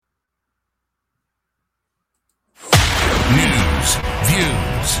News,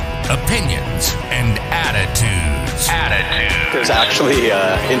 views, opinions, and attitudes. There's actually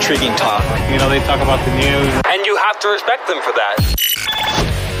intriguing talk. You know, they talk about the news. And you have to respect them for that.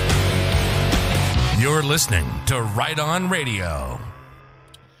 You're listening to Right On Radio.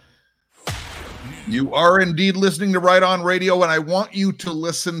 You are indeed listening to Right On Radio, and I want you to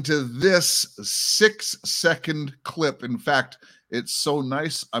listen to this 6-second clip. In fact, it's so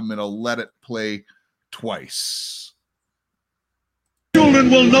nice, I'm going to let it play twice.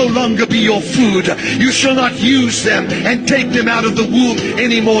 Children will no longer be your food. You shall not use them and take them out of the womb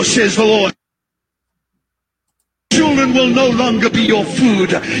anymore, says the Lord. Children will no longer be your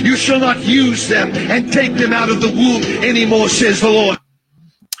food. You shall not use them and take them out of the womb anymore, says the Lord.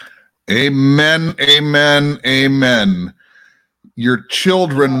 Amen, amen, amen. Your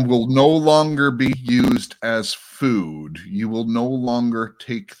children will no longer be used as food. You will no longer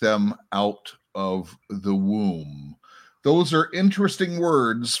take them out of the womb. Those are interesting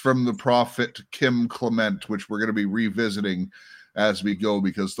words from the prophet Kim Clement, which we're going to be revisiting as we go,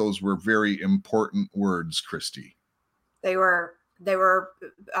 because those were very important words, Christy. They were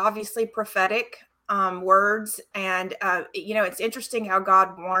obviously prophetic words. And, it's interesting how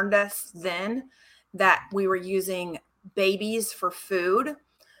God warned us then that we were using babies for food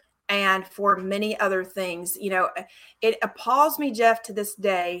and for many other things. It appalls me, Jeff, to this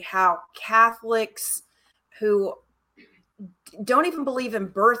day, how Catholics who don't even believe in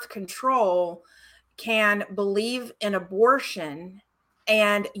birth control can believe in abortion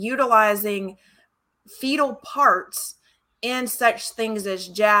and utilizing fetal parts in such things as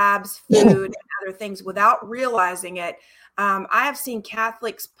jabs, food, and other things without realizing it. I have seen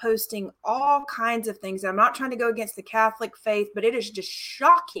Catholics posting all kinds of things. I'm not trying to go against the Catholic faith, but it is just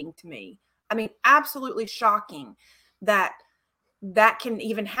shocking to me. I mean, absolutely shocking that can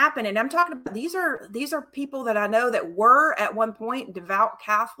even happen. And I'm talking about these are people that I know that were at one point devout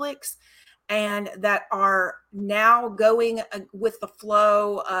Catholics and that are now going with the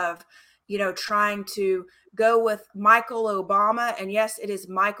flow of, trying to go with Michael Obama. And yes, it is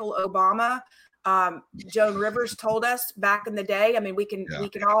Michael Obama. Joan Rivers told us back in the day. I mean, we can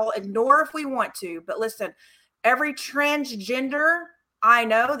all ignore if we want to, but listen, every transgender I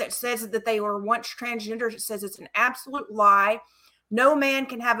know that says that they were once transgender says it's an absolute lie. No man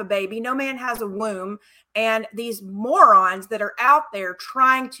can have a baby. No man has a womb. And these morons that are out there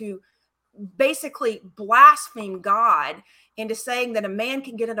trying to basically blaspheme God into saying that a man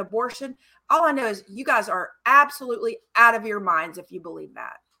can get an abortion. All I know is you guys are absolutely out of your minds if you believe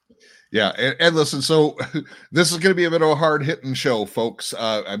that. Yeah. And listen, so this is going to be a bit of a hard hitting show, folks.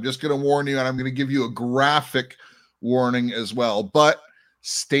 I'm just going to warn you, and I'm going to give you a graphic warning as well, but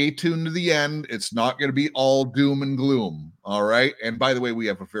stay tuned to the end. It's not going to be all doom and gloom. All right. And by the way, we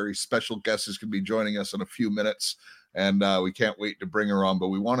have a very special guest who's going to be joining us in a few minutes, and we can't wait to bring her on, but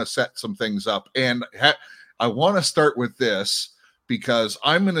we want to set some things up. And I want to start with this because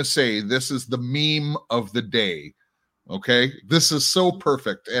I'm going to say this is the meme of the day. Okay. This is so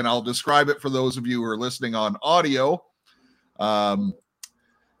perfect. And I'll describe it for those of you who are listening on audio.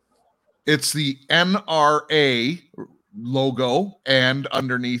 It's the NRA logo, and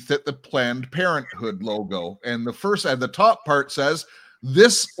underneath it the Planned Parenthood logo, and the top part says,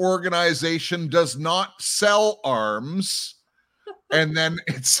 "This organization does not sell arms," and then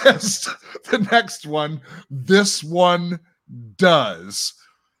it says the next one, "This one does."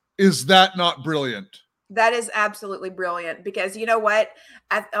 Is that not brilliant? That is absolutely brilliant, because you know what,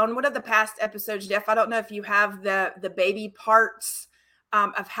 on one of the past episodes, Jeff, I don't know if you have the baby parts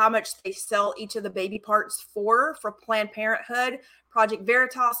of how much they sell each of the baby parts for Planned Parenthood. Project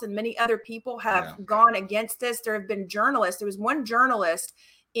Veritas and many other people have gone against this. There have been journalists. There was one journalist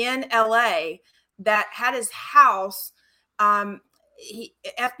in LA that had his house.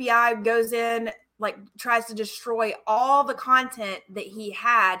 FBI goes in, tries to destroy all the content that he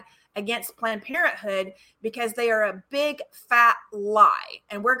had against Planned Parenthood because they are a big fat lie.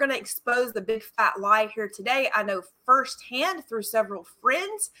 And we're going to expose the big fat lie here today. I know firsthand through several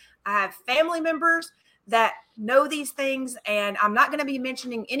friends. I have family members that know these things, and I'm not going to be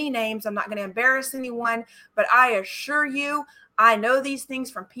mentioning any names. I'm not going to embarrass anyone, but I assure you, I know these things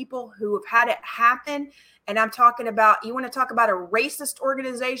from people who have had it happen. And I'm talking about, you want to talk about a racist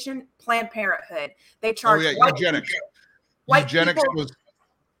organization, Planned Parenthood. They charge eugenics. Eugenics people.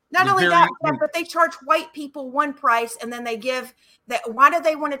 Not only that, but they charge white people one price, and then they give that. Why do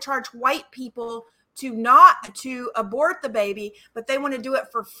they want to charge white people to abort the baby, but they want to do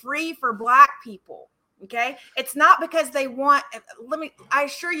it for free for black people? Okay. It's not because they want, I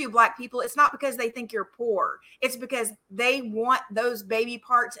assure you, Black people, it's not because they think you're poor. It's because they want those baby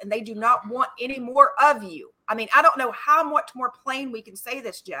parts and they do not want any more of you. I mean, I don't know how much more plain we can say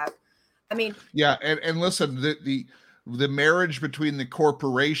this, Jeff. I mean, yeah. And listen, the marriage between the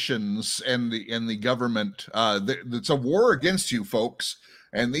corporations and the government, it's a war against you folks.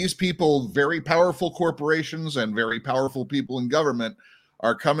 And these people, very powerful corporations and very powerful people in government,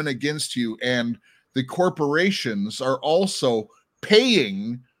 are coming against you. And the corporations are also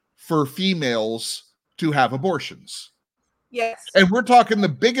paying for females to have abortions. yes. And we're talking the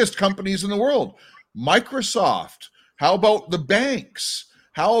biggest companies in the world. Microsoft. How about the banks?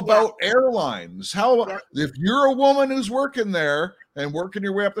 How about airlines? How about if you're a woman who's working there and working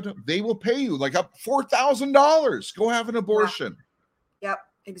your way up the top, they will pay you like up $4,000. Go have an abortion. Yep,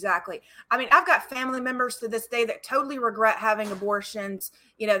 exactly. I mean, I've got family members to this day that totally regret having abortions.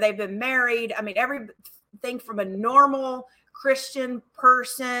 You know, they've been married. I mean, everything from a normal Christian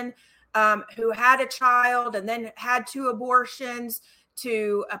person who had a child and then had 2 abortions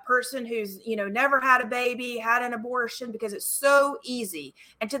to a person who's, you know, never had a baby, had an abortion because it's so easy.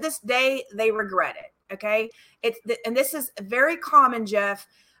 And to this day, they regret it. Okay. And this is very common, Jeff,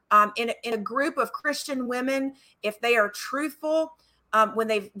 in a group of Christian women, if they are truthful,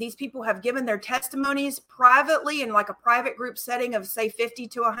 when these people have given their testimonies privately in like a private group setting of say 50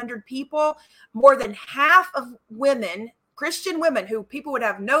 to 100 people, more than half of women, Christian women who people would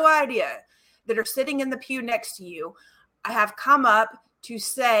have no idea that are sitting in the pew next to you, have come up to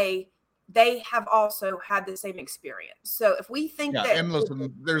say they have also had the same experience. So if we think that, and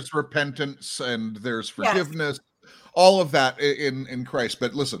listen, there's repentance and there's forgiveness, all of that in Christ.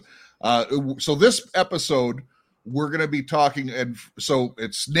 But listen, so this episode, we're going to be talking, and so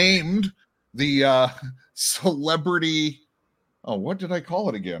it's named the celebrity. Oh, what did I call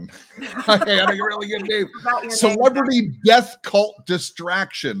it again? I had a really good name. Celebrity Death Cult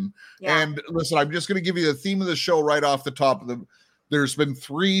Distraction. Yeah. And listen, I'm just going to give you the theme of the show right off the top. There's been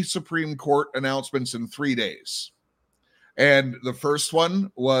 3 Supreme Court announcements in 3 days. And the first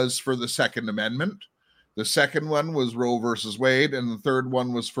one was for the Second Amendment. The second one was Roe versus Wade. And the third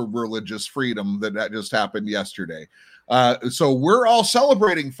one was for religious freedom that just happened yesterday. So we're all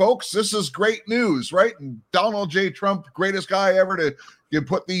celebrating, folks. This is great news, right? And Donald J. Trump, greatest guy ever to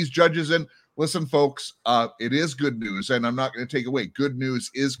put these judges in. Listen, folks, it is good news, and I'm not going to take away. Good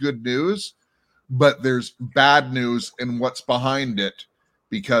news is good news, but there's bad news in what's behind it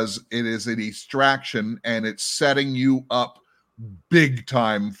because it is a distraction, and it's setting you up big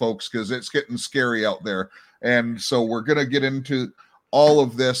time, folks, because it's getting scary out there. And so we're going to get into all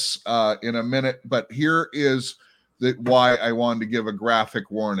of this in a minute, but here is why I wanted to give a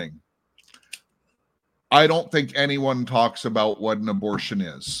graphic warning. I don't think anyone talks about what an abortion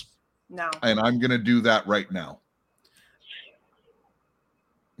is. No. And I'm going to do that right now.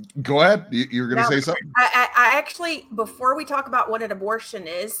 Go ahead. You're going to say something? I actually, before we talk about what an abortion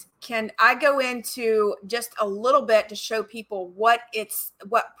is, can I go into just a little bit to show people what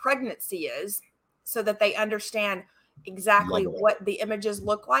pregnancy is so that they understand exactly what the images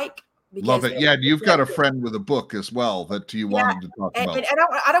look like? Love it. Yeah, you've got a friend with a book as well that you wanted to talk about. And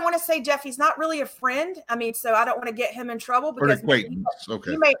I don't want to say, Jeff, he's not really a friend. I mean, so I don't want to get him in trouble because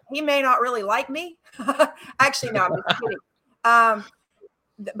he may not really like me. Actually, no, I'm just kidding.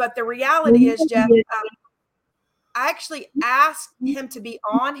 But the reality is, Jeff, I actually asked him to be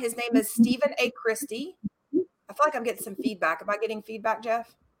on. His name is Stephen A. Christie. I feel like I'm getting some feedback. Am I getting feedback,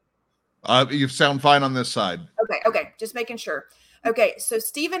 Jeff? You sound fine on this side. Okay. Just making sure. Okay, so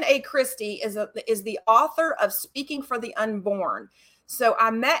Stephen A. Christie is the author of Speaking for the Unborn. So I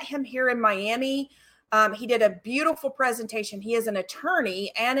met him here in Miami. He did a beautiful presentation. He is an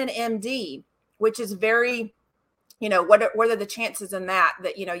attorney and an MD, which is very, what are the chances in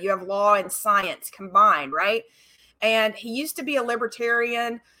that you have law and science combined, right? And he used to be a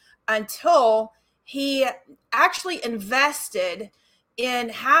libertarian until he actually invested in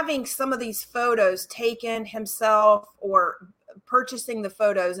having some of these photos taken himself or purchasing the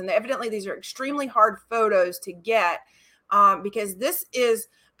photos. And evidently these are extremely hard photos to get because this is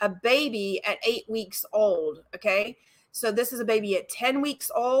a baby at 8 weeks old. Okay. So this is a baby at 10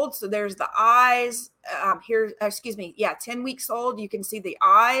 weeks old. So there's the eyes 10 weeks old. You can see the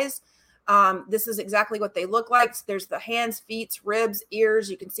eyes. This is exactly what they look like. So there's the hands, feet, ribs, ears.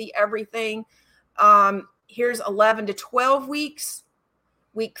 You can see everything. Here's 11 to 12 weeks.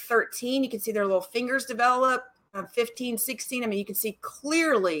 Week 13, you can see their little fingers develop. 15, 16, I mean, you can see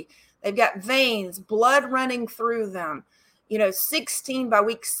clearly they've got veins, blood running through them. 16, by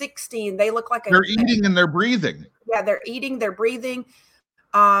week 16, they look like they're eating and they're breathing. Yeah, they're eating, they're breathing.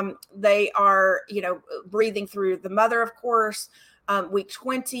 They are, breathing through the mother, of course. Week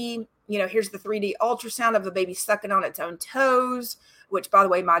 20, here's the 3D ultrasound of the baby sucking on its own toes, which, by the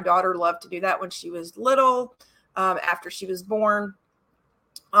way, my daughter loved to do that when she was little, after she was born.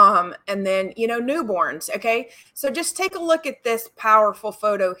 And then, newborns. Okay. So just take a look at this powerful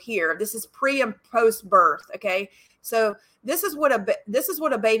photo here. This is pre and post birth. Okay. So this is what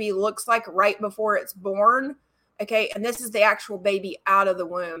a baby looks like right before it's born. Okay. And this is the actual baby out of the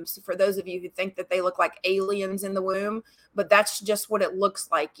womb. So for those of you who think that they look like aliens in the womb, but that's just what it looks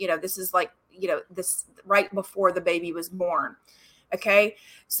like. This is like, this right before the baby was born. Okay.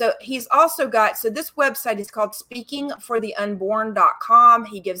 So he's also got, so this website is called speakingfortheunborn.com.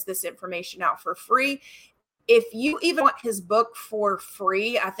 He gives this information out for free. If you even want his book for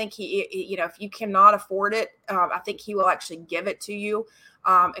free, I think he, if you cannot afford it, I think he will actually give it to you.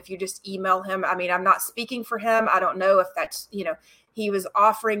 If you just email him. I mean, I'm not speaking for him. I don't know if that's, he was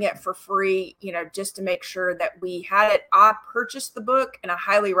offering it for free, just to make sure that we had it. I purchased the book and I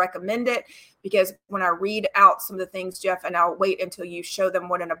highly recommend it, because when I read out some of the things, Jeff, and I'll wait until you show them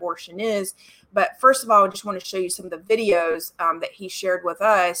what an abortion is. But first of all, I just want to show you some of the videos that he shared with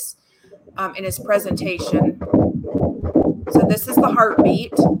us in his presentation. So this is the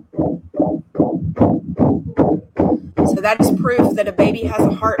heartbeat. So that is proof that a baby has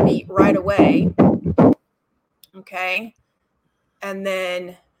a heartbeat right away. Okay. And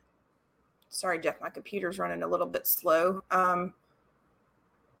then, sorry, Jeff, my computer's running a little bit slow.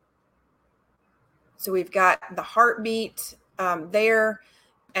 So we've got the heartbeat there.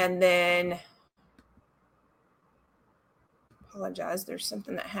 And then, apologize, there's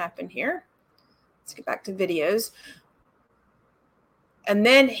something that happened here. Let's get back to videos. And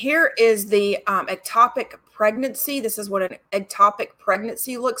then here is the ectopic pregnancy. This is what an ectopic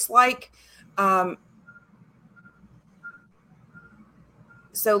pregnancy looks like.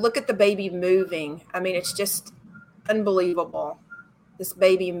 So look at the baby moving. I mean, it's just unbelievable, this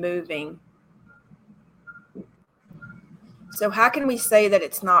baby moving. So how can we say that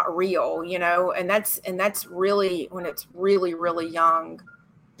it's not real, and that's really when it's really, really young.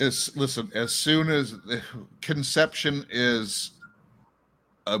 Listen, as soon as conception is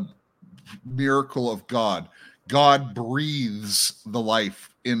a miracle of God, God breathes the life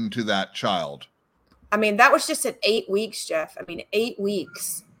into that child. I mean, that was just at 8 weeks, Jeff. I mean, 8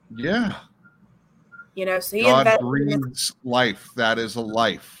 weeks. Yeah. So he God breathes life. That is a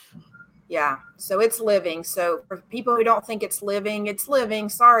life. Yeah. So it's living. So for people who don't think it's living, it's living.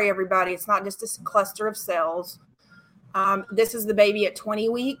 Sorry, everybody. It's not just a cluster of cells. This is the baby at 20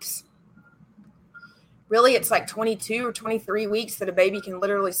 weeks. Really, it's like 22 or 23 weeks that a baby can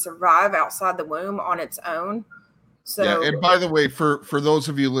literally survive outside the womb on its own. So, yeah, and by the way, for those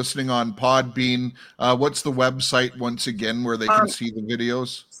of you listening on Podbean, what's the website once again where they can see the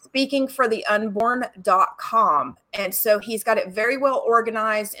videos? Speakingfortheunborn.com. And so he's got it very well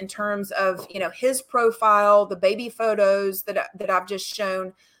organized in terms of, his profile, the baby photos that I've just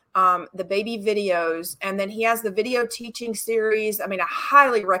shown, the baby videos, and then he has the video teaching series. I mean, I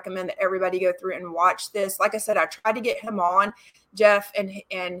highly recommend that everybody go through and watch this. Like I said, I tried to get him on, Jeff, and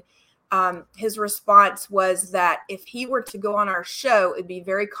his response was that if he were to go on our show, it'd be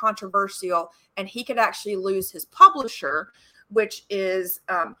very controversial, and he could actually lose his publisher, which is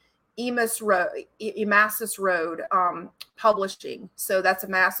Emmaus Road Publishing. So that's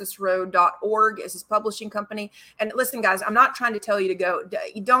emmausroad.org is his publishing company. And listen, guys, I'm not trying to tell you to go.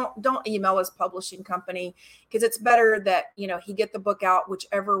 Don't email his publishing company, because it's better that he get the book out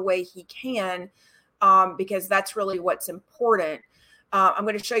whichever way he can, because that's really what's important. I'm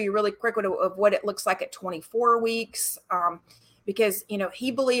going to show you really quick of what it looks like at 24 weeks, because,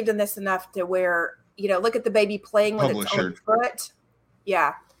 he believed in this enough to where, look at the baby playing with its own foot.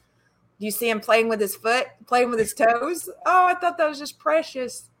 Yeah. Do you see him playing with his foot, playing with his toes? Oh, I thought that was just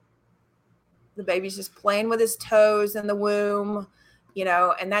precious. The baby's just playing with his toes in the womb,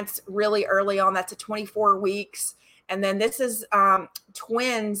 and that's really early on. That's at 24 weeks. And then this is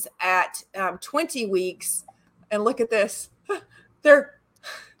twins at 20 weeks. And look at this. They're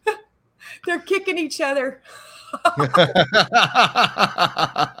kicking each other. I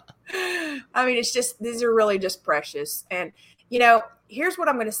mean, it's just, these are really just precious. And, here's what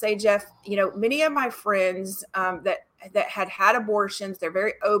I'm going to say, Jeff. Many of my friends that had abortions, they're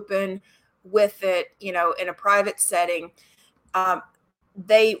very open with it, in a private setting.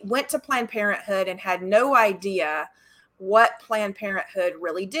 They went to Planned Parenthood and had no idea what Planned Parenthood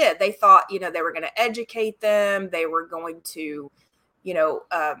really did. They thought, they were going to educate them. They were going to,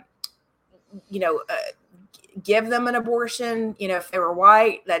 give them an abortion, if they were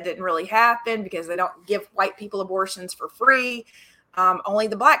white. That didn't really happen, because they don't give white people abortions for free. Only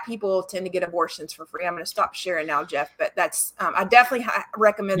the black people tend to get abortions for free. I'm going to stop sharing now, Jeff, but that's I definitely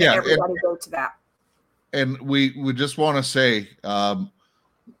recommend that everybody go to that. And we just want to say,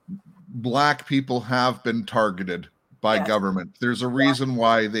 black people have been targeted by government. There's a reason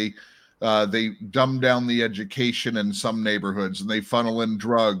why they dumb down the education in some neighborhoods, and they funnel in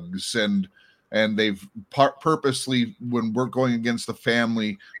drugs, and they've purposely, when we're going against the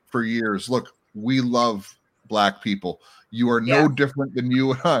family for years. Look, we love black people. You are no different than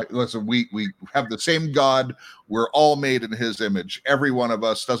you and I. Listen, we have the same God. We're all made in his image. Every one of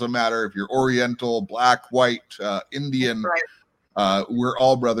us, doesn't matter if you're Oriental, black, white, Indian. Right. We're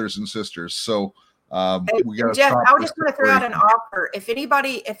all brothers and sisters. So we got Jeff, I would just want to throw out an offer. If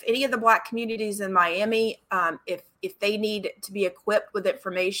any of the black communities in Miami, if they need to be equipped with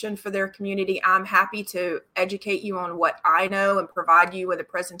information for their community, I'm happy to educate you on what I know and provide you with a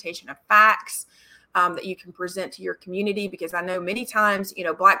presentation of facts that you can present to your community, because I know many times,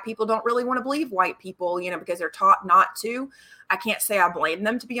 black people don't really want to believe white people, because they're taught not to. I can't say I blame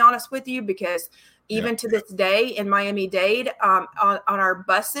them, to be honest with you, because even to this day in Miami-Dade, on our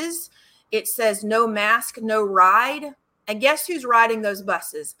buses, it says no mask, no ride. And guess who's riding those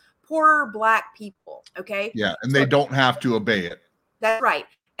buses? Poor black people. Okay. Yeah. And they don't have to obey it. That's right.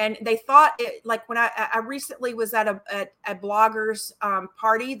 And they thought it, like when I recently was at a bloggers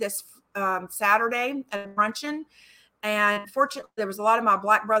party this Saturday at a luncheon, and fortunately there was a lot of my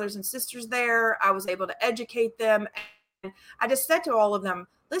black brothers and sisters there. I was able to educate them, and I just said to all of them,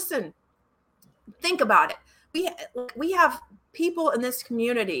 listen, think about it. We have people in this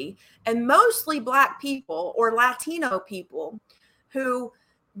community, and mostly black people or Latino people, who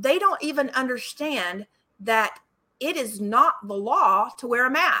they don't even understand that it is not the law to wear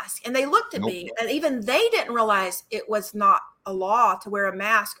a mask. And they looked at me, and even they didn't realize it was not a law to wear a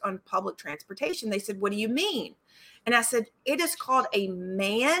mask on public transportation. They said, what do you mean? And I said, it is called a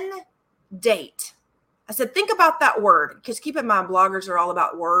mandate. I said, think about that word, because keep in mind, bloggers are all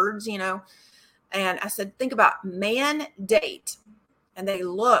about words, And I said, think about mandate. And they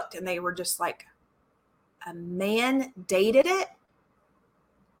looked and they were just like, a man dated it?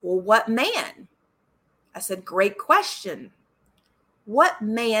 Well, what man? I said, great question. What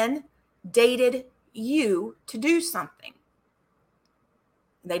man dated you to do something?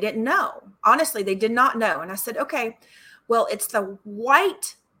 They didn't know. Honestly, they did not know. And I said, okay, well, it's the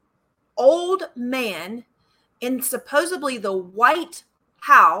white old man in supposedly the White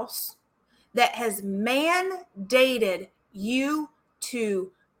House that has mandated you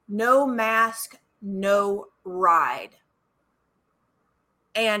to no mask, no ride.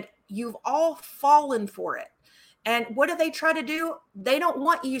 And you've all fallen for it. And what do they try to do? They don't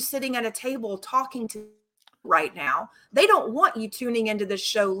want you sitting at a table talking to right now. They don't want you tuning into this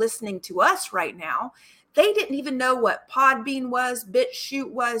show, listening to us right now. They didn't even know what Podbean was,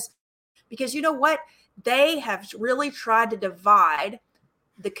 BitChute was, because you know what? They have really tried to divide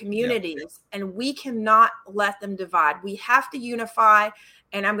the communities, and we cannot let them divide. We have to unify.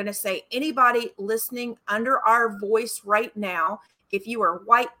 And I'm going to say, anybody listening under our voice right now, if you are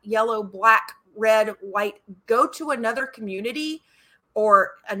white, yellow, black, red, white, go to another community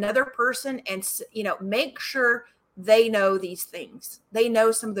or another person and, make sure they know these things. They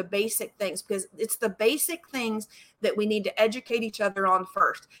know some of the basic things, because it's the basic things that we need to educate each other on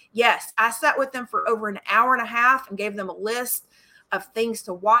first. Yes, I sat with them for over an hour and a half and gave them a list of things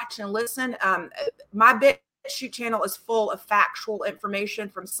to watch and listen. My BitChute channel is full of factual information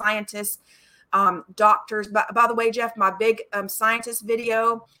from scientists, doctors. By the way, Jeff, my big scientist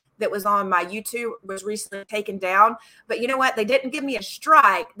video that was on my YouTube was recently taken down. But you know what? They didn't give me a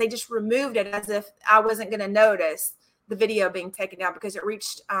strike. They just removed it as if I wasn't going to notice the video being taken down, because it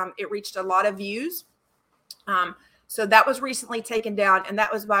reached a lot of views. So that was recently taken down, and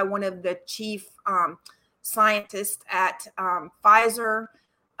that was by one of the chief scientists at Pfizer.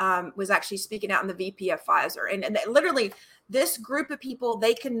 Was actually speaking out in the VP of Pfizer. And literally this group of people,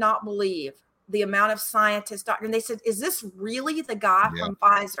 they cannot believe the amount of scientists, and they said, is this really the guy from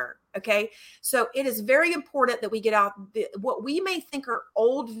Pfizer? Okay. So it is very important that we get out what we may think are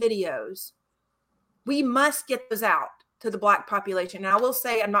old videos. We must get those out to the black population. And I will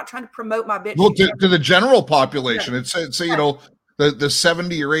say, I'm not trying to promote my bitch. Well, to the general population, it's the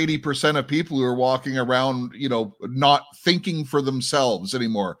 70 or 80% of people who are walking around, not thinking for themselves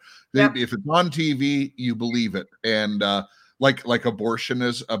anymore. If it's on TV, you believe it. And like abortion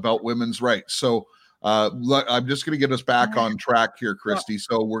is about women's rights. So I'm just going to get us back on track here, Christy.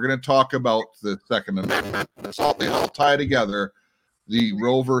 So we're going to talk about the Second Amendment. They all tie together. The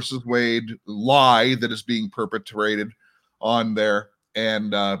Roe versus Wade lie that is being perpetrated on there.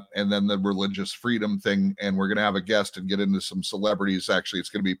 and then the religious freedom thing. And we're going to have a guest and get into some celebrities. Actually, it's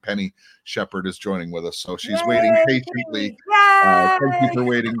going to be Penny Shepard is joining with us. So she's waiting patiently. Thank you for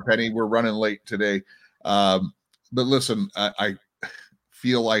waiting, Penny. We're running late today. But listen, I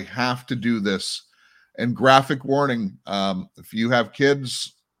feel I have to do this. And graphic warning, if you have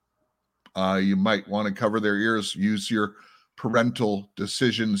kids, you might want to cover their ears, use your parental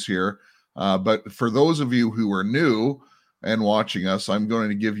decisions here. But for those of you who are new and watching us, I'm going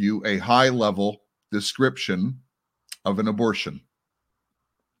to give you a high-level description of an abortion.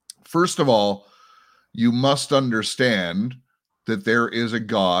 First of all, you must understand that there is a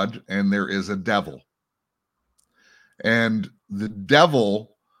God and there is a devil. And the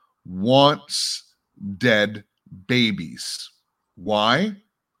devil wants dead babies. Why?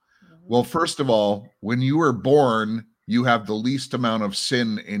 Well, first of all, when you were born, you have the least amount of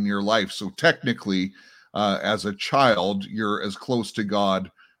sin in your life. So technically, as a child, you're as close to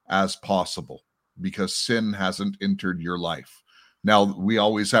God as possible because sin hasn't entered your life. Now, we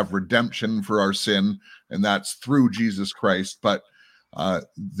always have redemption for our sin, and that's through Jesus Christ. But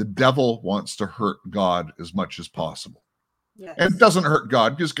the devil wants to hurt God as much as possible. Yes. And it doesn't hurt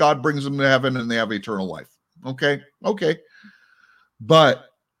God because God brings them to heaven and they have eternal life. Okay. But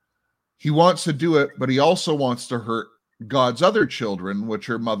he wants to do it, but he also wants to hurt God's other children, which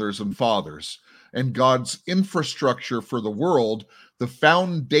are mothers and fathers. And God's infrastructure for the world, the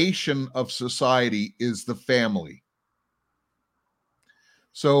foundation of society is the family.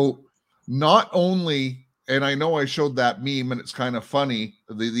 So not only, and I know I showed that meme and it's kind of funny,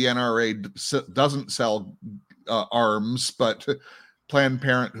 the NRA doesn't sell arms, but Planned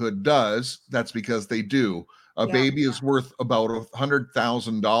Parenthood does. That's because they do. A baby is worth about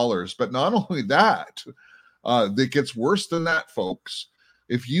 $100,000. But not only that, it gets worse than that, folks.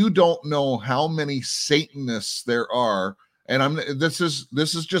 If you don't know how many Satanists there are, and this is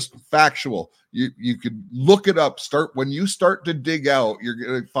just factual. You could look it up. When you start to dig out, you're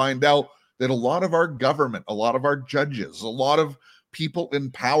going to find out that a lot of our government, a lot of our judges, a lot of people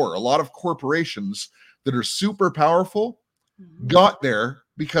in power, a lot of corporations that are super powerful got there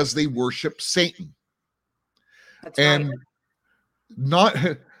because they worship Satan. That's and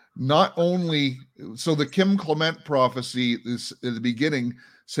right. Not only, so the Kim Clement prophecy is at the beginning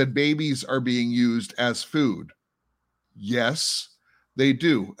said babies are being used as food. Yes, they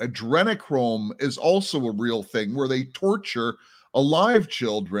do. Adrenochrome is also a real thing where they torture alive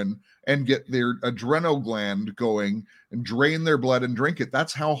children and get their adrenal gland going and drain their blood and drink it.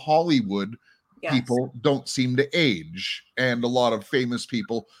 That's how Hollywood people don't seem to age. And a lot of famous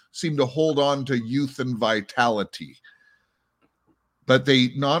people seem to hold on to youth and vitality. But they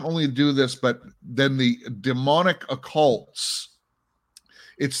not only do this, but then the demonic occults,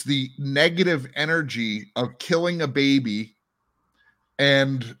 it's the negative energy of killing a baby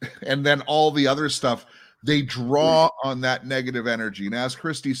and then all the other stuff. They draw on that negative energy. And as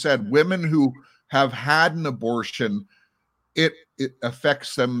Christy said, women who have had an abortion, it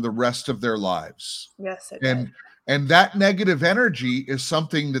affects them the rest of their lives. Yes, it does. And that negative energy is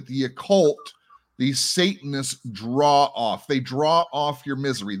something that the occult, these Satanists draw off. They draw off your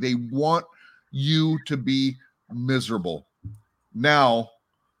misery. They want you to be miserable. Now,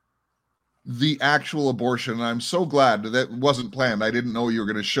 the actual abortion, I'm so glad that wasn't planned. I didn't know you were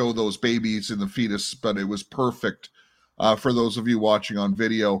going to show those babies in the fetus, but it was perfect for those of you watching on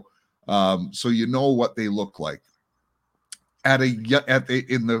video. So you know what they look like. In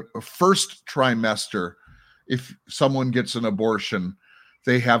the first trimester, if someone gets an abortion,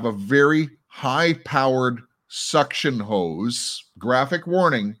 they have a very high-powered suction hose. Graphic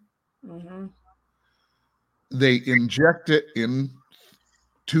warning. Mm-hmm. They inject it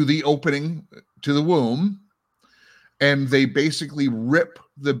to the opening to the womb, and they basically rip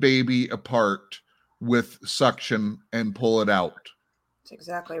the baby apart with suction and pull it out. That's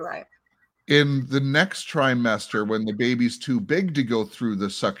exactly right. In the next trimester, when the baby's too big to go through the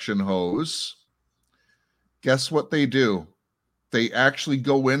suction hose, guess what they do? They actually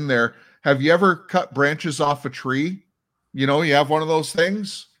go in there. Have you ever cut branches off a tree? You know, you have one of those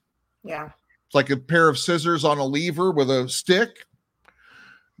things? Yeah. It's like a pair of scissors on a lever with a stick.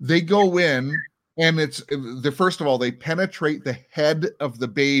 They go in, and first of all, they penetrate the head of the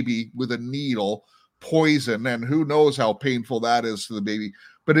baby with a needle, poison, and who knows how painful that is to the baby.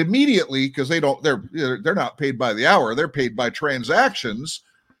 But immediately, because they're not paid by the hour, they're paid by transactions,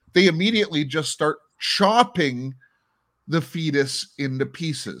 they immediately just start chopping the fetus into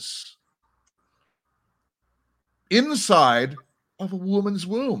pieces inside of a woman's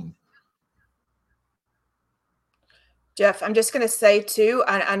womb. Jeff, I'm just going to say too,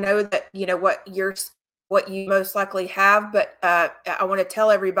 I know that, you know, what you're what you most likely have, but I want to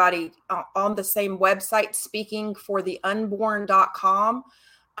tell everybody on the same website, speakingfortheunborn.com,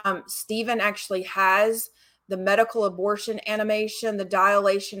 Stephen actually has the medical abortion animation, the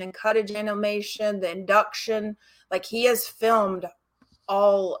dilation and cuttage animation, the induction. Like, he has filmed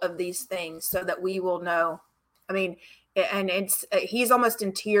all of these things so that we will know. I mean, and he's almost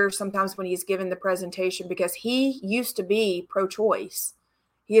in tears sometimes when he's given the presentation, because he used to be pro-choice.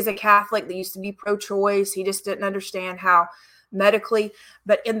 He is a Catholic that used to be pro-choice. He just didn't understand how medically.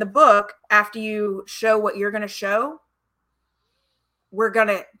 But in the book, after you show what you're going to show, we're going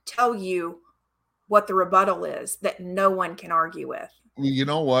to tell you what the rebuttal is that no one can argue with. You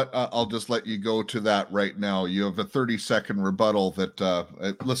know what? I'll just let you go to that right now. You have a 30-second rebuttal that,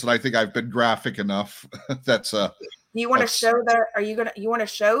 listen, I think I've been graphic enough. That's you want to show that? You want to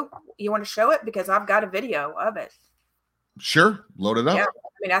show it? Because I've got a video of it. Sure. Load it up. Yeah.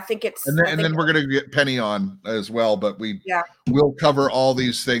 I mean, I think it's, and then we're going to get Penny on as well, but we'll cover all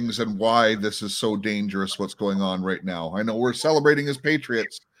these things and why this is so dangerous, what's going on right now. I know we're celebrating as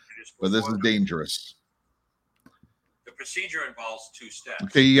patriots, but this is dangerous. The procedure involves 2 steps.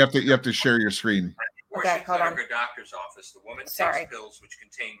 Okay, you have to share your screen. Okay, hold on. Her doctor's office. The woman takes pills which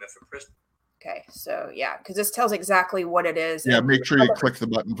contain mifepristone. Okay, so yeah, because this tells exactly what it is. Yeah, make sure you click the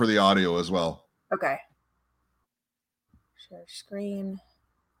button for the audio as well. Okay. Share screen.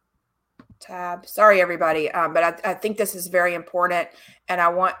 Tab. Sorry, everybody, but I think this is very important, and I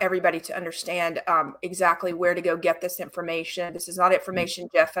want everybody to understand exactly where to go get this information. This is not information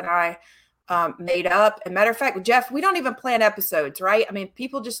Jeff and I made up. And matter of fact, Jeff, we don't even plan episodes, right? I mean,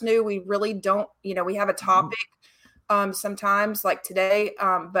 people just knew we really don't, we have a topic sometimes like today,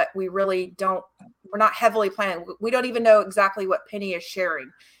 but we really don't, we're not heavily planning. We don't even know exactly what Penny is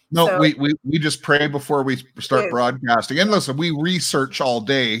sharing. No, so, we just pray before we start broadcasting. And listen, we research all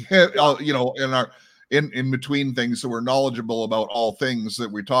day, in between things, so we're knowledgeable about all things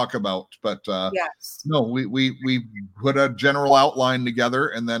that we talk about. But no, we put a general outline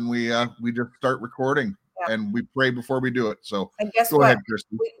together, and then we just start recording, and we pray before we do it. So and guess go what? ahead,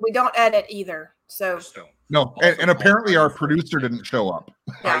 Christy. We don't edit either. So no, and apparently our producer didn't show up.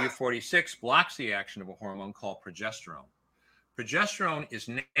 RU46 blocks the action of a hormone called progesterone. Progesterone is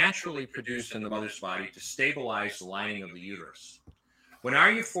naturally produced in the mother's body to stabilize the lining of the uterus. When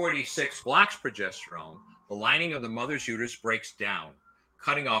RU46 blocks progesterone, the lining of the mother's uterus breaks down,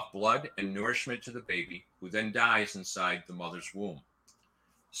 cutting off blood and nourishment to the baby, who then dies inside the mother's womb.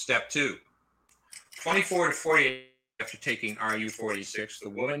 Step 2. 24 to 48 after taking RU46, the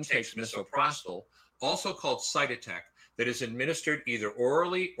woman takes misoprostol, also called Cytotec, that is administered either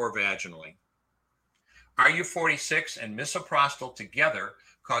orally or vaginally. RU46 and misoprostol together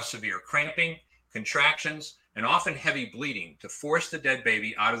cause severe cramping, contractions, and often heavy bleeding to force the dead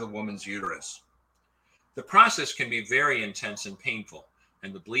baby out of the woman's uterus. The process can be very intense and painful,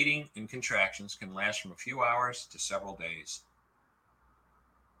 and the bleeding and contractions can last from a few hours to several days.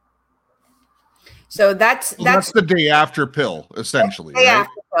 So that's the day after pill, essentially. Day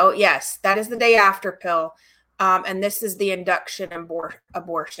after pill, yes, that is the day after pill. And this is the induction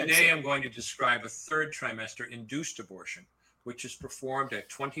abortion. Today, I'm going to describe a 3rd trimester induced abortion, which is performed at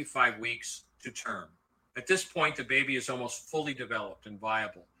 25 weeks to term. At this point, the baby is almost fully developed and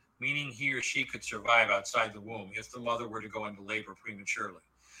viable, meaning he or she could survive outside the womb if the mother were to go into labor prematurely.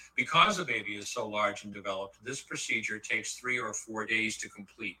 Because the baby is so large and developed, this procedure takes 3 or 4 days to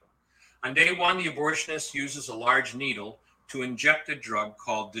complete. On day 1, the abortionist uses a large needle to inject a drug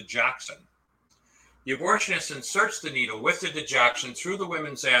called digoxin. The abortionist inserts the needle with the digoxin through the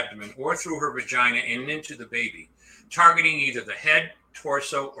woman's abdomen or through her vagina and into the baby, targeting either the head,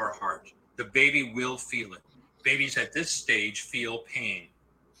 torso, or heart. The baby will feel it. Babies at this stage feel pain.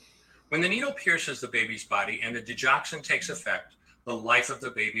 When the needle pierces the baby's body and the digoxin takes effect, the life of the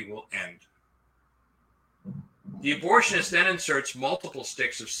baby will end. The abortionist then inserts multiple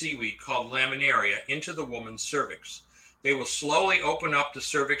sticks of seaweed called laminaria into the woman's cervix. They will slowly open up the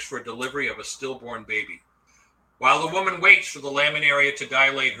cervix for delivery of a stillborn baby. While the woman waits for the laminaria to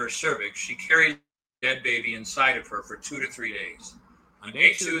dilate her cervix, she carries the dead baby inside of her for 2 to 3 days. On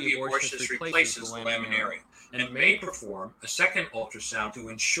day 2, the abortionist replaces the laminaria and may perform a second ultrasound to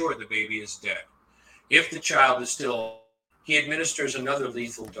ensure the baby is dead. If the child is still, he administers another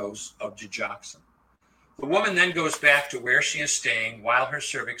lethal dose of digoxin. The woman then goes back to where she is staying while her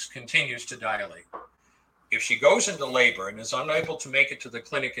cervix continues to dilate. If she goes into labor and is unable to make it to the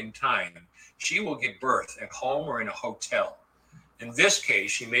clinic in time, she will give birth at home or in a hotel. In this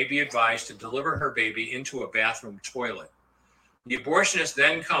case, she may be advised to deliver her baby into a bathroom toilet. The abortionist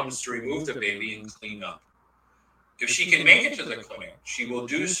then comes to remove the baby and clean up. If she can make it to the clinic, she will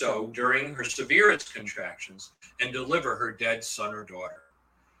do so during her severest contractions and deliver her dead son or daughter.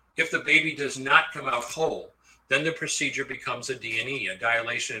 If the baby does not come out whole, then the procedure becomes a D&E, a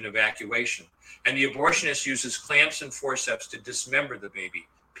dilation and evacuation, and the abortionist uses clamps and forceps to dismember the baby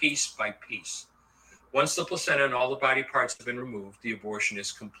piece by piece. Once the placenta and all the body parts have been removed, the abortion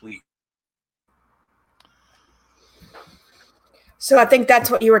is complete. So I think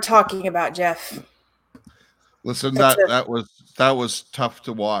that's what you were talking about, Jeff. Listen, that was tough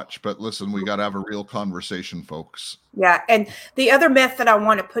to watch, but listen, we got to have a real conversation, folks. Yeah, and the other myth that I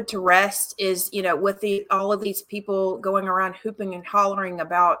want to put to rest is, with all of these people going around hooping and hollering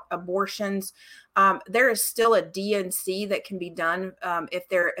about abortions, there is still a D&C that can be done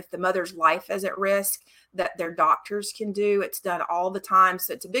if the mother's life is at risk, that their doctors can do. It's done all the time,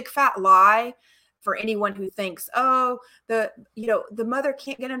 so it's a big fat lie for anyone who thinks, the mother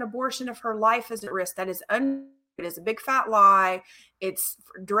can't get an abortion if her life is at risk. That is it is a big fat lie. It's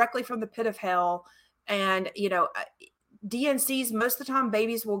directly from the pit of hell. And, D&Cs, most of the time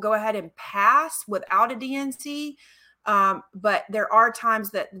babies will go ahead and pass without a D&C. But there are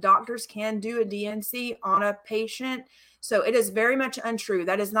times that doctors can do a D&C on a patient. So it is very much untrue.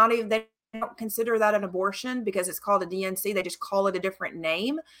 That is not even, they don't consider that an abortion because it's called a D&C. They just call it a different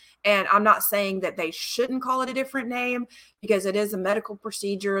name. And I'm not saying that they shouldn't call it a different name, because it is a medical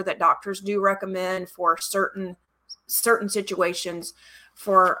procedure that doctors do recommend for certain situations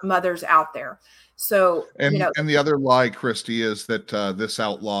for mothers out there. So, and the other lie, Christy, is that this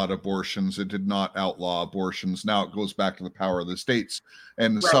outlawed abortions. It did not outlaw abortions. Now it goes back to the power of the states,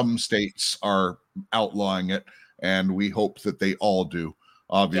 and some states are outlawing it, and we hope that they all do.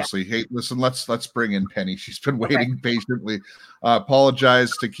 Obviously, Hey, listen, let's bring in Penny. She's been waiting patiently.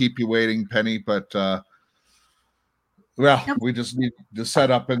 Apologize to keep you waiting, Penny, but we just need to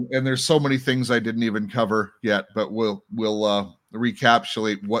set up, and there's so many things I didn't even cover yet, but we'll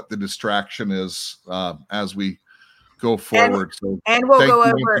recapitulate what the distraction is as we go forward. And we'll go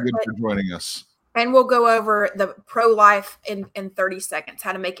over for joining us. And we'll go over the pro-life in 30 seconds,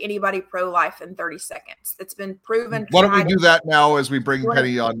 how to make anybody pro-life in 30 seconds. It's been proven. Why don't we do that now as we bring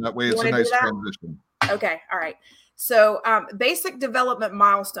Penny on? That way it's a nice transition. Okay. All right. So basic development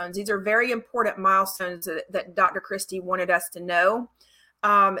milestones. These are very important milestones that Dr. Christie wanted us to know.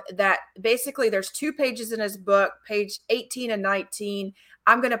 That basically there's 2 pages in his book, page 18 and 19.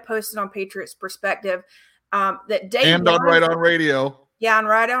 I'm going to post it on Patriots Perspective. That day and on Right On Radio. Yeah, on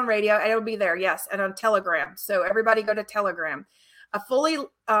Right On Radio. And it'll be there, yes, and on Telegram. So everybody go to Telegram. A fully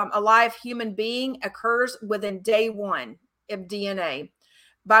alive human being occurs within day 1 of DNA.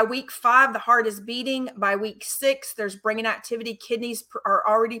 By week 5, the heart is beating. By week 6, there's bringing activity. Kidneys are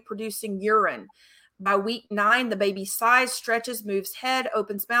already producing urine. By week 9, the baby sighs, stretches, moves head,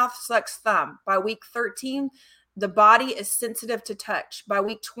 opens mouth, sucks thumb. By week 13, the body is sensitive to touch. By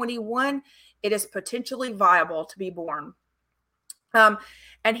week 21, it is potentially viable to be born.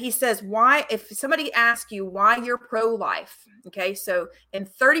 And he says, why, if somebody asks you why you're pro-life, okay, so in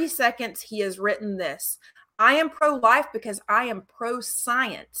 30 seconds, he has written this. I am pro-life because I am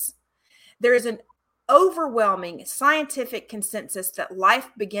pro-science. There is an overwhelming scientific consensus that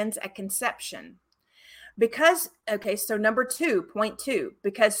life begins at conception. Because, okay, so number 2, point 2,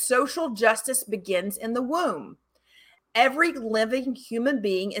 because social justice begins in the womb. Every living human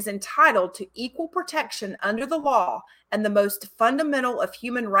being is entitled to equal protection under the law, and the most fundamental of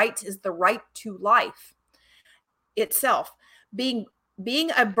human rights is the right to life itself. Being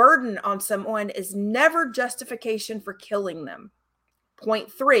a burden on someone is never justification for killing them.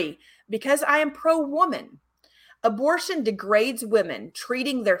 Point 3, because I am pro-woman. Abortion degrades women,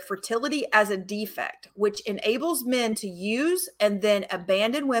 treating their fertility as a defect, which enables men to use and then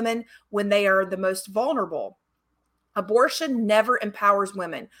abandon women when they are the most vulnerable. Abortion never empowers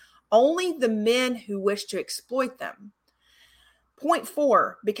women, only the men who wish to exploit them. Point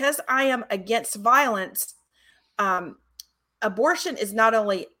 4, because I am against violence, abortion is not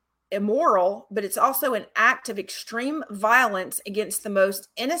only immoral, but it's also an act of extreme violence against the most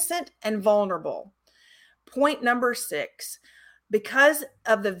innocent and vulnerable. Point number 6, because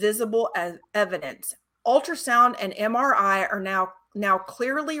of the visible evidence, ultrasound and MRI are now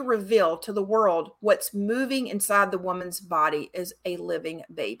clearly reveal to the world what's moving inside the woman's body is a living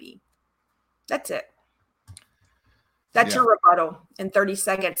baby. That's it. That's your rebuttal in 30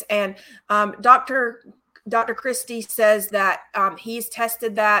 seconds. And Dr. Christie says that he's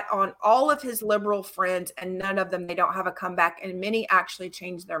tested that on all of his liberal friends, and none of them, they don't have a comeback, and many actually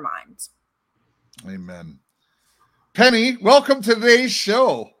changed their minds. Amen. Penny, welcome to today's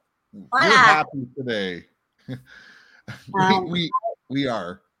show. Wow. We're happy today. We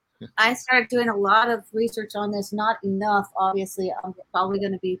are. I started doing a lot of research on this, not enough, obviously. I'm probably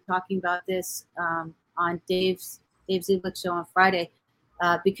going to be talking about this on Dave Zubik show on Friday,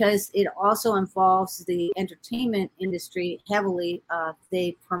 because it also involves the entertainment industry heavily.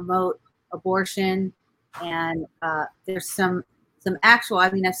 They promote abortion, and there's some actual,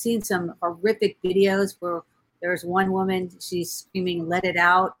 I mean, I've seen some horrific videos where there's one woman, she's screaming, "Let it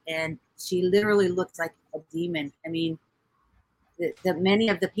out," and she literally looks like a demon. I mean, the many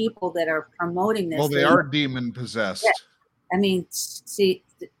of the people that are promoting this, well, they are demon possessed. Yeah. I mean, see,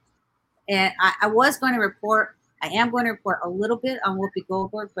 and I am going to report a little bit on Whoopi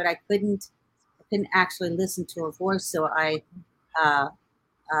Goldberg, but I couldn't actually listen to her voice, so I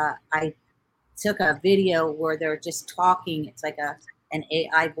took a video where they're just talking. It's like an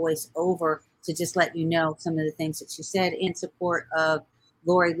AI voice over to just let you know some of the things that she said in support of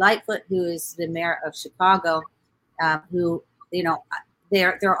Lori Lightfoot, who is the mayor of Chicago, who, you know,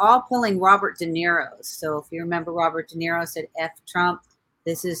 they're all pulling Robert De Niro's. So if you remember, Robert De Niro said F Trump.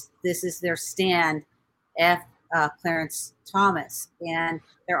 This is their stand, F Clarence Thomas. And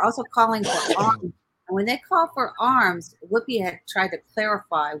they're also calling for arms. And when they call for arms, Whoopi had tried to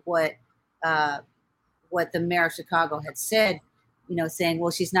clarify what the mayor of Chicago had said, you know, saying,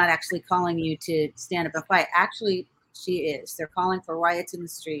 well, she's not actually calling you to stand up and fight. Actually, she is. They're calling for riots in the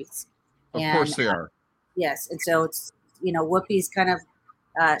streets. Of course they are. Yes. And so it's, you know, Whoopi's kind of,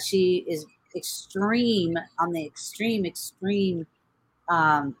 she is extreme on the extreme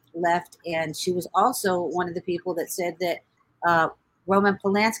left. And she was also one of the people that said that Roman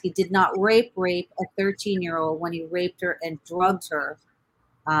Polanski did not rape a 13-year-old when he raped her and drugged her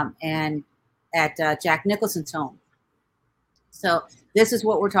and at Jack Nicholson's home. So this is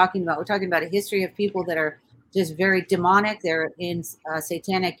what we're talking about. We're talking about a history of people that are just very demonic. They're in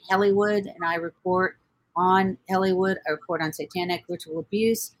satanic Hollywood, and I report on Hollywood. I report on satanic ritual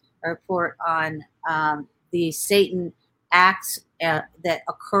abuse. I report on the Satan acts that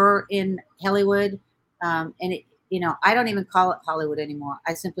occur in Hollywood. And it, you know, I don't even call it Hollywood anymore.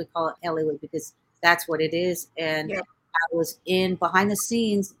 I simply call it Hollywood because that's what it is. And yeah. I was in behind the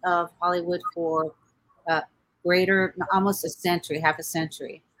scenes of Hollywood for almost half a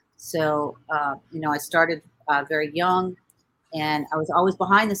century. So, you know, I started very young, and I was always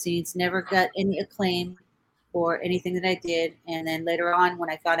behind the scenes, never got any acclaim for anything that I did. And then later on, when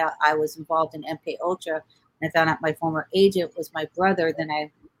I found out I was involved in MK Ultra, and I found out my former agent was my brother, then I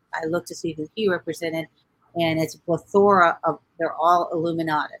looked to see who he represented, and it's a plethora of, they're all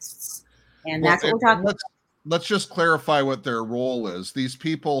Illuminatists. And that's what we're talking about. Let's just clarify what their role is. These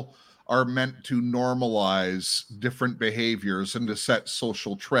people are meant to normalize different behaviors and to set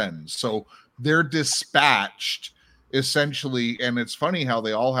social trends. So they're dispatched essentially, and it's funny how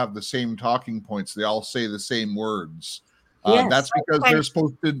they all have the same talking points. They all say the same words. Yes. That's because they're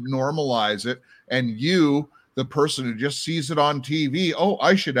supposed to normalize it. And you, the person who just sees it on TV, oh,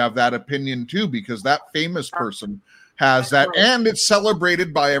 I should have that opinion too, because that famous person has that. And it's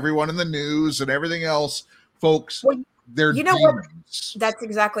celebrated by everyone in the news and everything else. Folks, they're demons. What? That's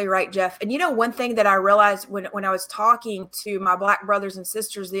exactly right, Jeff. And you know, one thing that I realized when I was talking to my Black brothers and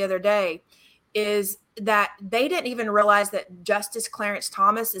sisters the other day is that they didn't even realize that Justice Clarence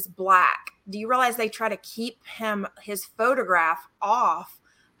Thomas is Black. Do you realize they try to keep his photograph off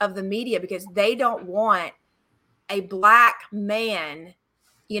of the media because they don't want a Black man,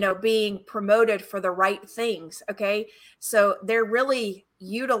 you know, being promoted for the right things? Okay. So they're really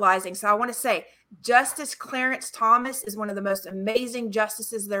utilizing. So I want to say Justice Clarence Thomas is one of the most amazing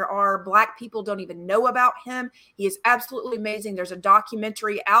justices there are. Black people don't even know about him. He is absolutely amazing. There's a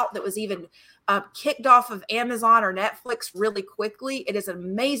documentary out that was even kicked off of Amazon or Netflix really quickly. It is an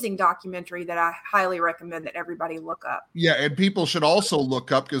amazing documentary that I highly recommend that everybody look up. Yeah, and people should also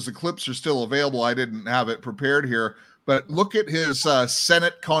look up, because the clips are still available. I didn't have it prepared here, but look at his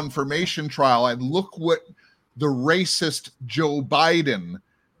Senate confirmation trial and look what the racist Joe Biden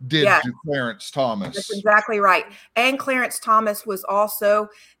did to Clarence Thomas. That's exactly right. And Clarence Thomas was also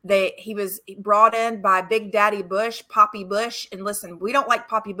he was brought in by Big Daddy Bush, Poppy Bush. And listen, we don't like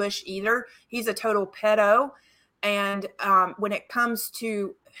Poppy Bush either. He's a total pedo. And when it comes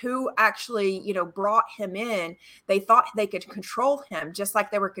to who actually, you know, brought him in, they thought they could control him just like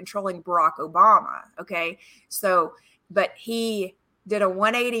they were controlling Barack Obama. Okay. So, but he did a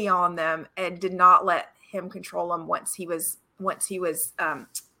 180 on them and did not let him control them once he was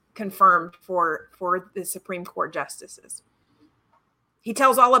confirmed for the Supreme Court justices. He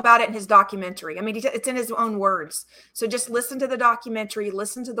tells all about it in his documentary. I mean, it's in his own words. So just listen to the documentary,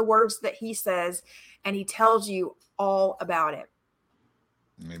 listen to the words that he says, and he tells you all about it.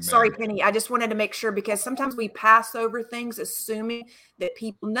 Amen. Sorry, Penny. I just wanted to make sure, because sometimes we pass over things assuming that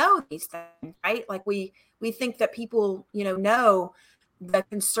people know these things, right? Like we think that people, know the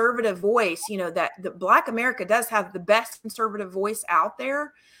conservative voice, that the Black America does have the best conservative voice out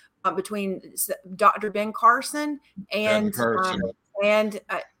there, between Dr. Ben Carson and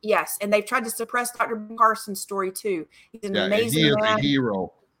yes, and they've tried to suppress Dr. Ben Carson's story too. He's an amazing man. A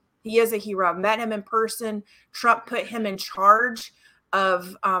hero. He is a hero. I've met him in person. Trump put him in charge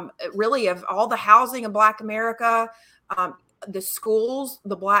of really of all the housing in Black America, the schools,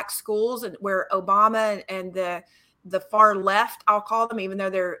 the Black schools, and where Obama and the far left, I'll call them, even though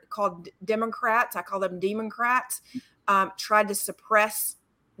they're called Democrats, I call them Democrats, tried to suppress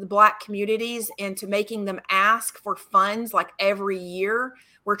the Black communities into making them ask for funds like every year,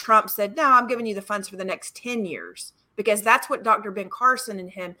 where Trump said, no, I'm giving you the funds for the next 10 years, because that's what Dr. Ben Carson and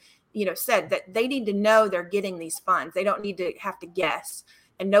him, said, that they need to know they're getting these funds. They don't need to have to guess,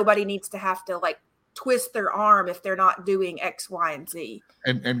 and nobody needs to have to twist their arm if they're not doing X, Y, and Z.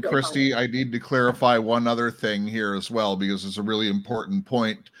 And Christy, I need to clarify one other thing here as well, because it's a really important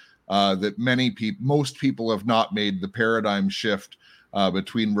point that most people have not made the paradigm shift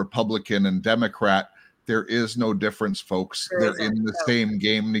between Republican and Democrat. There is no difference, folks. They're in the same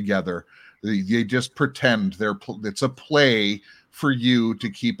game together. They just pretend it's a play for you to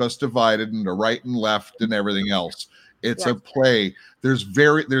keep us divided into right and left and everything else. It's a play.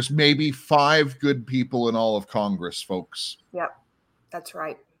 There's maybe 5 good people in all of Congress, folks. Yep, that's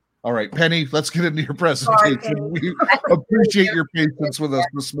right. All right, Penny, let's get into your presentation. We appreciate your patience with us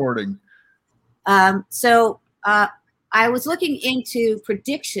this morning. I was looking into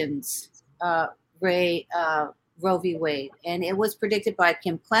predictions, Roe v. Wade, and it was predicted by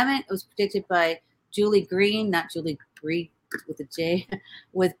Kim Clement. It was predicted by Julie Green, not Julie Green with a J,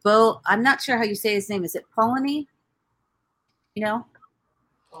 with Bo. I'm not sure how you say his name. Is it Polony?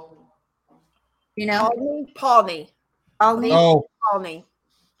 Pawnee. Oh, Pawnee.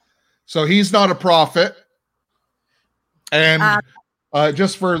 So he's not a prophet. And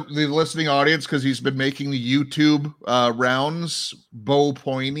just for the listening audience, because he's been making the YouTube rounds, Bo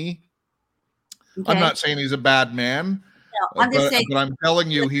Poiney. Okay. I'm not saying he's a bad man. No, I'm just saying. But I'm telling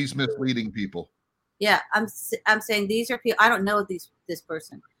you, he's misleading people. Yeah, I'm saying these are people. I don't know this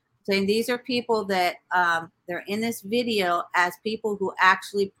person. I'm saying these are people that they're in this video as people who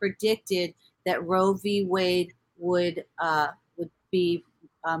actually predicted that Roe v. Wade would be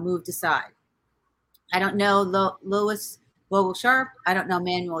moved aside. I don't know Louis Vogel-Sharp. I don't know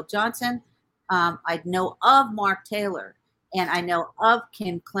Manuel Johnson. I know of Mark Taylor, and I know of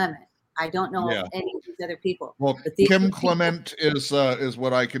Kim Clement. I don't know any of these other people. Well, Kim Clement is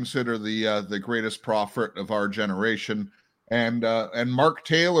what I consider the greatest prophet of our generation, and Mark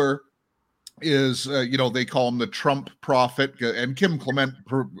Taylor is they call him the Trump prophet, and Kim Clement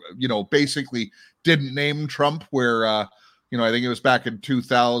basically didn't name Trump, where I think it was back in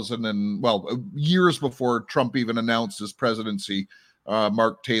 2000 and years before Trump even announced his presidency.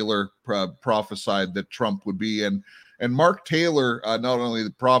 Mark Taylor prophesied that Trump would be in. And Mark Taylor not only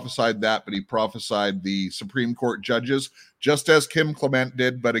prophesied that, but he prophesied the Supreme Court judges, just as Kim Clement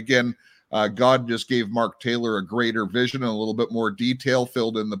did. But again, God just gave Mark Taylor a greater vision and a little bit more detail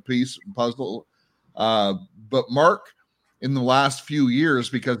filled in the puzzle. But Mark, in the last few years,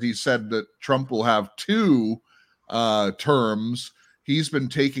 because he said that Trump will have 2 terms, he's been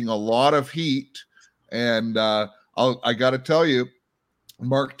taking a lot of heat. And I got to tell you,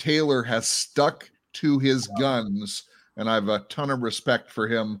 Mark Taylor has stuck to his guns, and I have a ton of respect for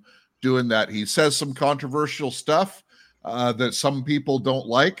him doing that. He says some controversial stuff that some people don't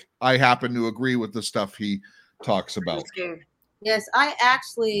like. I happen to agree with the stuff he talks about. Yes, I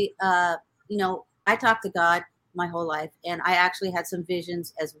actually, I talked to God my whole life, and I actually had some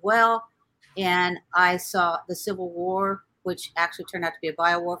visions as well. And I saw the Civil War, which actually turned out to be a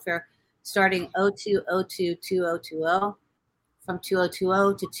biowarfare, starting 2020, from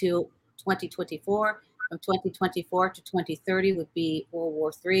 2020 to 2024. From 2024 to 2030 would be World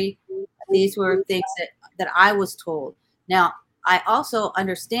War III. These were things that I was told. Now, I also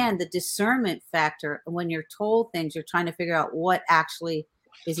understand the discernment factor. When you're told things, you're trying to figure out what actually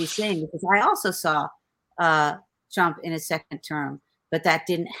is he saying. Because I also saw Trump in his second term, but that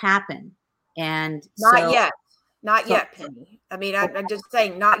didn't happen. And not yet, Penny. I mean, I'm just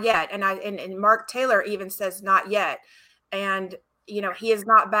saying not yet. And Mark Taylor even says not yet. And he has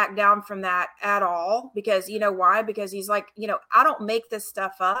not backed down from that at all, because why? Because he's like, I don't make this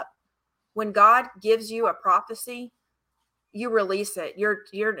stuff up. When God gives you a prophecy, you release it. You're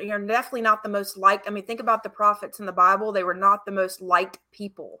definitely not the most liked. I mean, think about the prophets in the Bible. They were not the most liked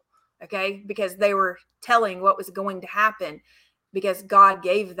people, okay? Because they were telling what was going to happen. because God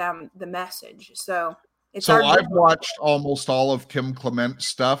gave them the message. So it's so our I've watched almost all of Kim Clement's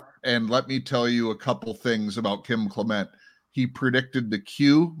stuff, and let me tell you a couple things about Kim Clement. He predicted the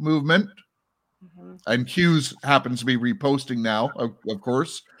Q movement, and Q's happens to be reposting now, of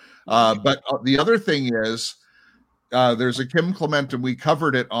course. But the other thing is, there's a Kim Clement, and we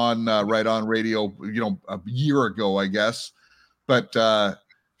covered it on Right On Radio, a year ago, I guess. But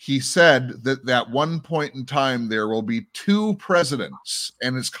he said that at one point in time there will be two presidents,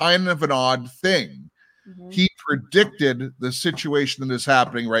 and it's kind of an odd thing. He predicted the situation that is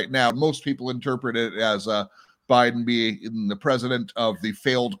happening right now. Most people interpret it as Biden being the president of the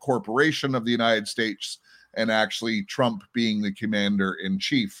failed corporation of the United States, and actually Trump being the commander in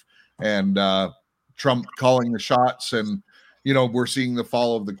chief, and Trump calling the shots. And we're seeing the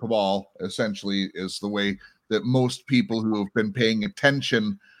fall of the cabal, essentially, is the way that most people who have been paying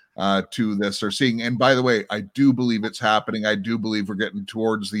attention to this are seeing. And by the way, I do believe it's happening. I do believe we're getting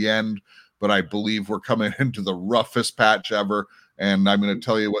towards the end, but I believe we're coming into the roughest patch ever. And I'm going to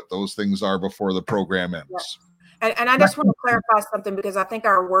tell you what those things are before the program ends. Yeah. And I just want to clarify something, because I think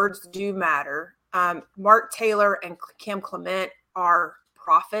our words do matter. Mark Taylor and Kim Clement are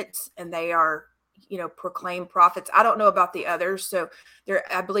prophets, and they are, proclaimed prophets. I don't know about the others. So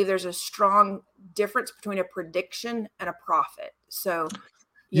I believe there's a strong difference between a prediction and a prophet. So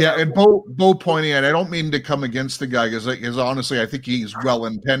and Bo pointing at, I don't mean to come against the guy, because honestly, I think he's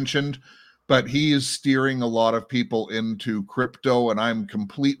well-intentioned, but he is steering a lot of people into crypto, and I'm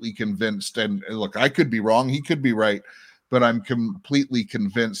completely convinced, and look, I could be wrong, he could be right, but I'm completely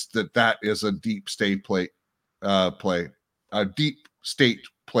convinced that that is a deep state play.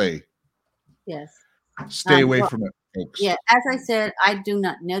 Yes. Stay away from it, folks. Yeah, as I said, I do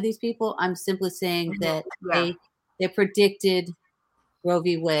not know these people. I'm simply saying that they predicted Roe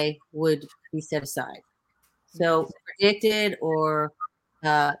v. Wade would be set aside. So predicted or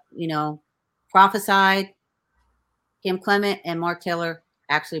prophesied. Kim Clement and Mark Taylor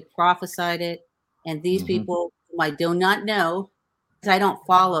actually prophesied it. And these people whom I do not know, because I don't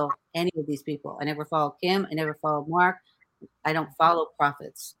follow any of these people. I never followed Kim. I never followed Mark. I don't follow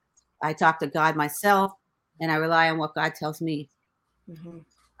prophets. I talk to God myself, and I rely on what God tells me.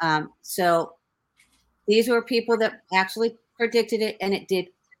 So these were people that actually predicted it, and it did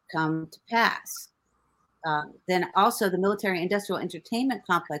come to pass. Then also the military industrial entertainment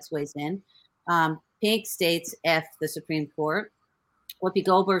complex weighs in. Pink states F the Supreme Court. Whoopi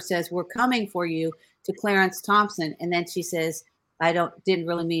Goldberg says, "We're coming for you," to Clarence Thompson. And then she says, didn't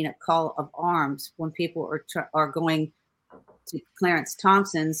really mean a call of arms when people are going to Clarence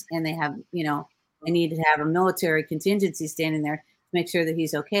Thompson's, and they have, they need to have a military contingency standing there to make sure that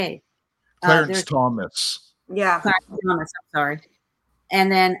he's okay. Clarence Thomas. Yeah. Clarence Thomas, I'm sorry.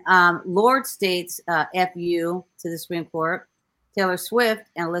 And then Lord states FU to the Supreme Court. Taylor Swift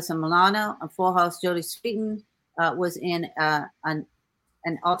and Alyssa Milano on Full House. Jodie Sweetin was in an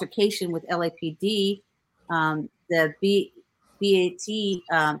altercation with LAPD. The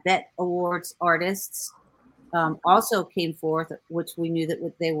BET Awards artists also came forth, which we knew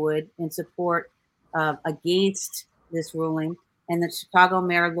that they would, in support against this ruling. And the Chicago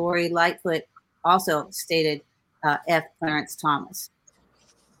Mayor Lori Lightfoot also stated F Clarence Thomas.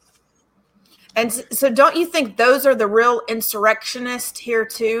 And so don't you think those are the real insurrectionists here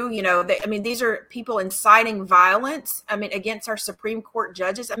too? These are people inciting violence, against our Supreme Court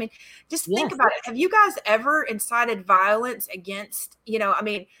judges. Just think about it. Have you guys ever incited violence against,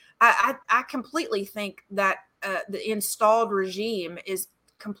 I completely think that the installed regime is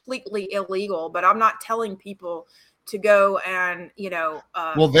completely illegal, but I'm not telling people to go and,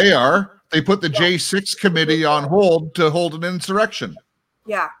 well, they are. They put the J6 committee on hold to hold an insurrection.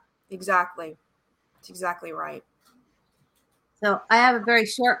 Yeah, exactly. That's exactly right. So I have a very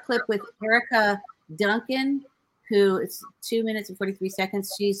short clip with Erica Duncan, who it's 2 minutes and 43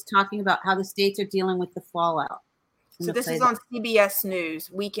 seconds. She's talking about how the states are dealing with the fallout. So this is on CBS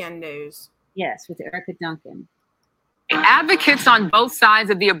News, Weekend News. Yes, with Erica Duncan. Advocates on both sides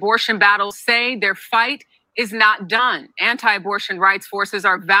of the abortion battle say their fight is not done. Anti-abortion rights forces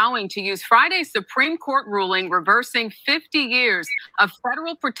are vowing to use Friday's Supreme Court ruling reversing 50 years of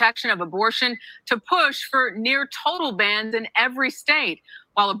federal protection of abortion to push for near total bans in every state,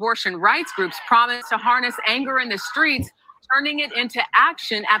 while abortion rights groups promise to harness anger in the streets, turning it into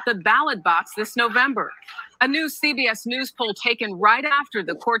action at the ballot box this November. A new CBS News poll taken right after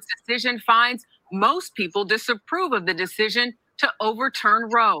the court's decision finds most people disapprove of the decision to overturn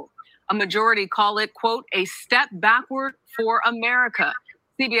Roe. A majority call it, quote, a step backward for America.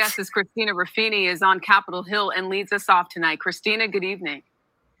 CBS's Christina Ruffini is on Capitol Hill and leads us off tonight. Christina, good evening.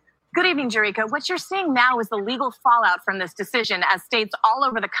 Good evening, Jerika. What you're seeing now is the legal fallout from this decision as states all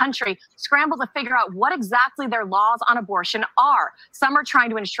over the country scramble to figure out what exactly their laws on abortion are. Some are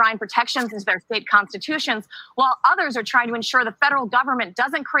trying to enshrine protections into their state constitutions, while others are trying to ensure the federal government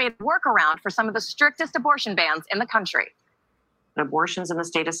doesn't create a workaround for some of the strictest abortion bans in the country. Abortions in the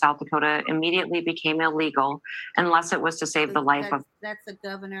state of South Dakota immediately became illegal unless it was to save the life of the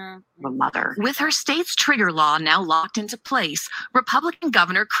governor of a mother. With her state's trigger law now locked into place, Republican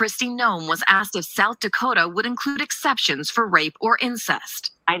Governor Kristi Noem was asked if South Dakota would include exceptions for rape or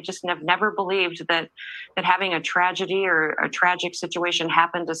incest. I just have never believed that having a tragedy or a tragic situation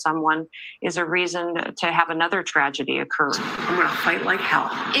happen to someone is a reason to have another tragedy occur. I'm going to fight like hell.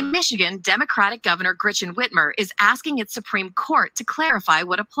 In Michigan, Democratic Governor Gretchen Whitmer is asking its Supreme Court to clarify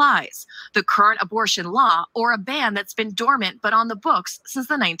what applies: the current abortion law or a ban that's been dormant but on the books since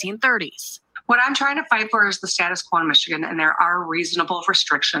the 1930s. What I'm trying to fight for is the status quo in Michigan, and there are reasonable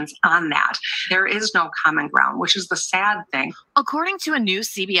restrictions on that. There is no common ground, which is the sad thing. According to a new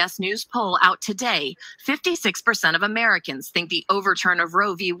CBS News poll out today, 56% of Americans think the overturn of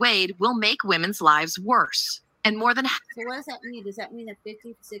Roe v. Wade will make women's lives worse. And more than So what does that mean? Does that mean that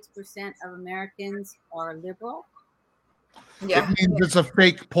 56% of Americans are liberal? Yeah. It means it's a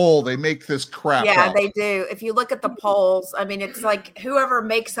fake poll. They make this crap up. They do. If you look at the polls, I mean, it's like whoever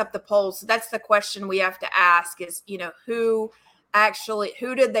makes up the polls, that's the question we have to ask is, who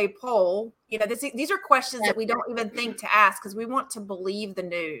did they poll? These are questions that we don't even think to ask because we want to believe the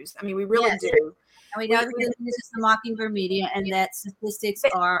news. I mean, we really do. And we know that this is the Mockingbird media and that statistics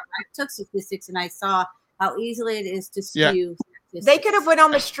I took statistics and I saw how easily it is to skew. They could have went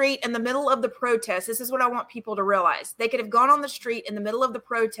on the street in the middle of the protest. This is what I want people to realize. They could have gone on the street in the middle of the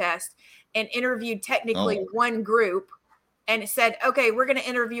protest and interviewed technically one group and said, okay, we're going to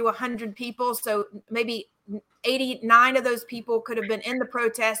interview 100 people. So maybe 89 of those people could have been in the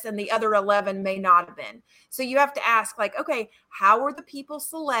protest and the other 11 may not have been. So you have to ask okay, how were the people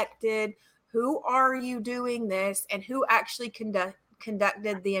selected? Who are you doing this? And who actually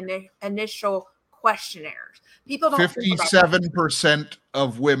conducted the initial questionnaires? People don't 57%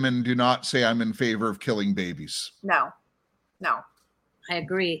 of women do not say I'm in favor of killing babies. No. I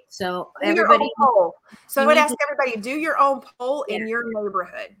agree. So do your own poll. So I would ask everybody, do your own poll in your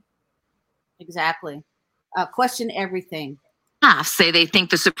neighborhood. Exactly. Question everything. Half say they think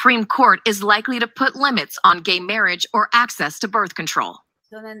the Supreme Court is likely to put limits on gay marriage or access to birth control.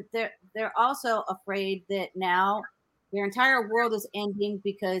 So then they're also afraid that now their entire world is ending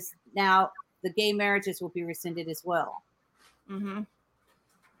because now the gay marriages will be rescinded as well. Mm-hmm.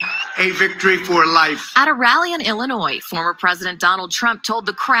 A victory for life. At a rally in Illinois, former President Donald Trump told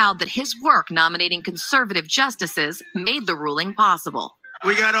the crowd that his work nominating conservative justices made the ruling possible.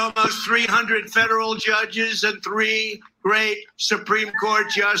 We got almost 300 federal judges and 3 great Supreme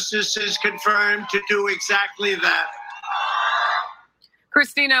Court justices confirmed to do exactly that.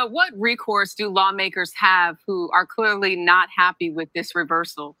 Christina, what recourse do lawmakers have who are clearly not happy with this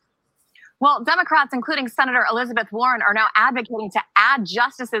reversal? Well, Democrats, including Senator Elizabeth Warren, are now advocating to add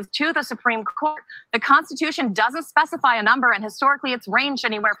justices to the Supreme Court. The Constitution doesn't specify a number, and historically it's ranged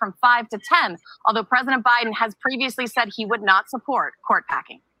anywhere from 5 to 10, although President Biden has previously said he would not support court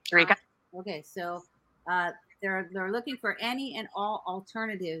packing. Jerika? Okay, so they're looking for any and all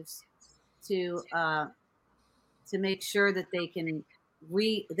alternatives to make sure that they can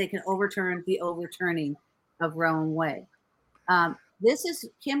overturn the overturning of Roe v. Wade. This is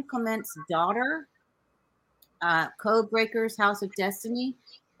Kim Clement's daughter, Codebreakers, House of Destiny,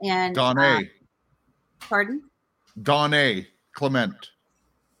 and Donna. Pardon? Donna Clement.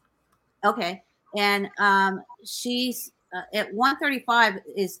 Okay, and she's at 135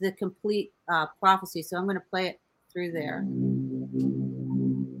 is the complete prophecy. So I'm going to play it through there.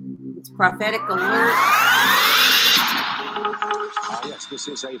 It's prophetic alert. Yes, this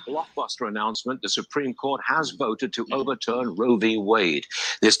is a blockbuster announcement. The Supreme Court has voted to overturn Roe v. Wade.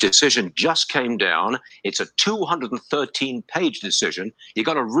 This decision just came down. It's a 213-page decision. You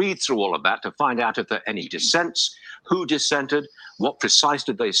got to read through all of that to find out if there are any dissents, who dissented, what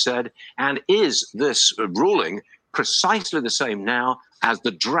precisely they said, and is this ruling precisely the same now as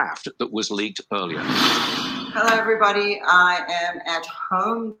the draft that was leaked earlier. Hello, everybody. I am at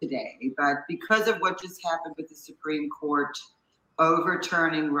home today, but because of what just happened with the Supreme Court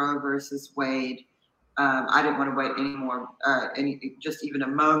overturning Roe versus Wade, I didn't want to wait anymore, just even a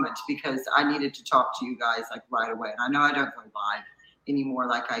moment, because I needed to talk to you guys like right away. And I know I don't go live anymore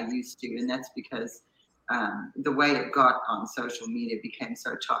like I used to, and that's because the way it got on social media became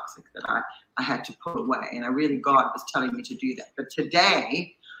so toxic that I had to pull away. And God was telling me to do that. But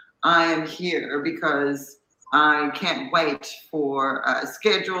today I am here because I can't wait for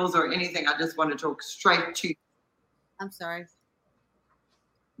schedules or anything. I just want to talk straight to you. I'm sorry.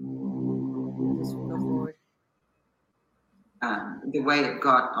 Just go forward. The way it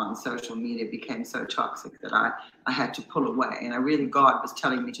got on social media became so toxic that I had to pull away. And God was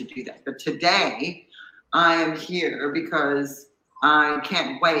telling me to do that. But today I am here because I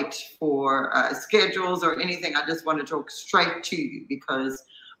can't wait for schedules or anything. I just want to talk straight to you because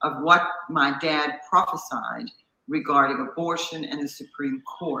of what my dad prophesied regarding abortion and the Supreme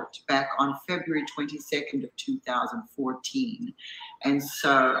Court back on February 22nd of 2014. And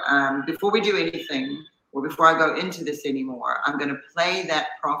so before we do anything, or before I go into this anymore, I'm going to play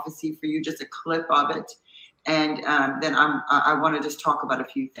that prophecy for you, just a clip of it. And then I want to just talk about a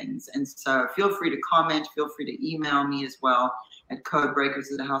few things. And so feel free to comment, feel free to email me as well at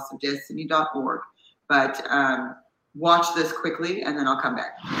codebreakers@houseofdestiny.org. But watch this quickly and then I'll come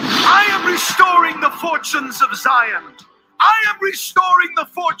back. I am restoring the fortunes of Zion. I am restoring the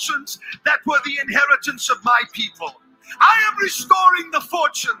fortunes that were the inheritance of my people. I am restoring the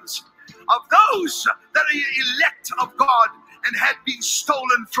fortunes of those that are elect of God and had been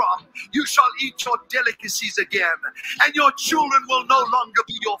stolen from. You shall eat your delicacies again, and your children will no longer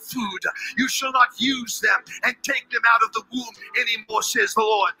be your food. You shall not use them and take them out of the womb anymore, says the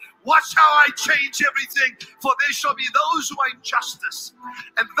Lord. Watch how I change everything, for there shall be those who are in justice,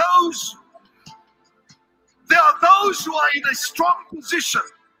 and there are those who are in a strong position.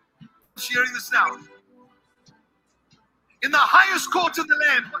 I'm hearing this now. In the highest court in the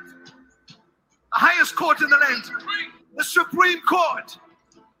land, the highest court in the land, the Supreme Court,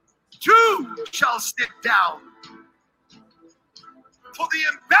 two shall step down for the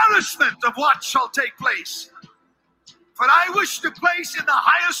embarrassment of what shall take place. But I wish to place in the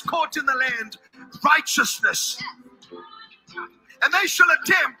highest court in the land righteousness. And they shall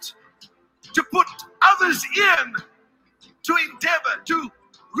attempt to put others in to endeavor, to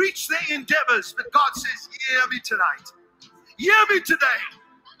reach their endeavors. But God says, hear me tonight. Hear me today.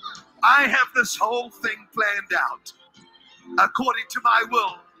 I have this whole thing planned out according to my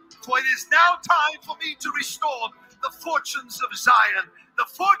will. For it is now time for me to restore the fortunes of Zion. The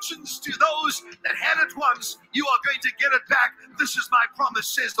fortunes to those that had it once, you are going to get it back. This is my promise,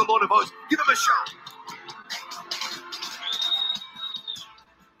 says the Lord of hosts. Give him a shout.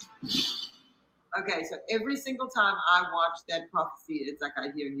 Okay, so every single time I watch that prophecy, it's like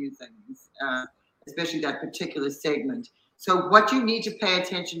I hear new things, especially that particular segment. So what you need to pay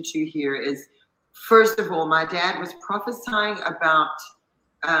attention to here is, first of all, my dad was prophesying about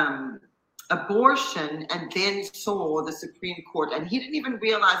abortion and then saw the Supreme Court. And he didn't even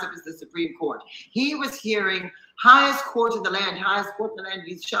realize it was the Supreme Court. He was hearing highest court in the land, highest court in the land.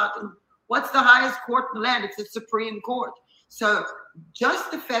 He's shouting, what's the highest court in the land? It's the Supreme Court. So just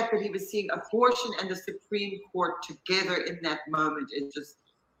the fact that he was seeing abortion and the Supreme Court together in that moment is just,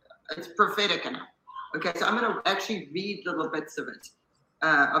 it's prophetic enough. Okay, so I'm going to actually read little bits of it,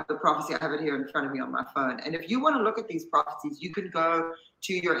 of the prophecy. I have it here in front of me on my phone. And if you want to look at these prophecies, you can go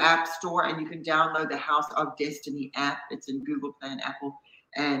to your app store and you can download the House of Destiny app. It's in Google Play and Apple.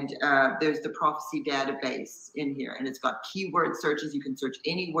 And there's the prophecy database in here. And it's got keyword searches. You can search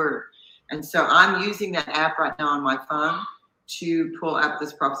any word. And so I'm using that app right now on my phone to pull up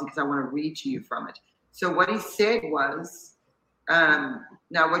this prophecy because I want to read to you from it. So what he said was,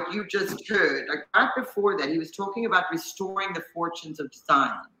 now what you just heard, like right before that, he was talking about restoring the fortunes of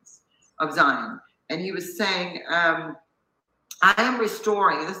Zion. And he was saying, I am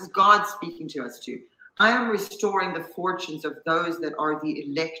restoring, this is God speaking to us too, I am restoring the fortunes of those that are the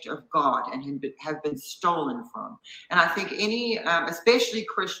elect of God and have been stolen from. And I think especially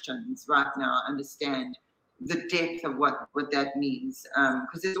Christians right now understand the depth of what that means.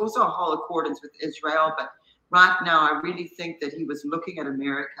 Because there's also a whole accordance with Israel, but right now, I really think that he was looking at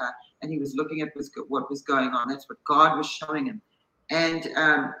America and he was looking at what was going on. That's what God was showing him. And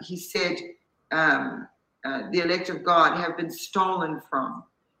he said, the elect of God have been stolen from.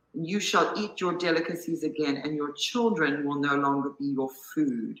 You shall eat your delicacies again, and your children will no longer be your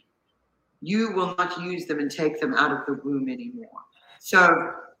food. You will not use them and take them out of the womb anymore.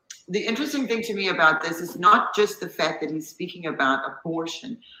 So the interesting thing to me about this is not just the fact that he's speaking about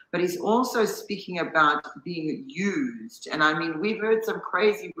abortion, but he's also speaking about being used. And I mean, we've heard some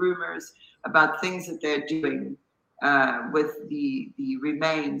crazy rumors about things that they're doing with the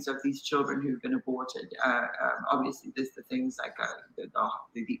remains of these children who've been aborted. Obviously, there's the things like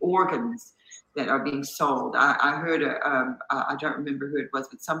the organs that are being sold. I heard, I don't remember who it was,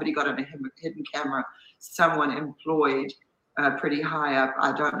 but somebody got on a hidden camera, someone employed pretty high up.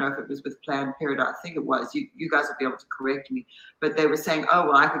 I don't know if it was with Planned Parenthood. I think it was. You guys will be able to correct me. But they were saying, oh,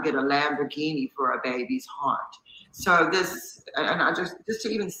 well, I could get a Lamborghini for a baby's heart. So this, and I just to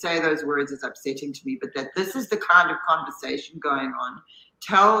even say those words is upsetting to me, but that this is the kind of conversation going on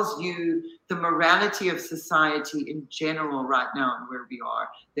tells you the morality of society in general right now and where we are,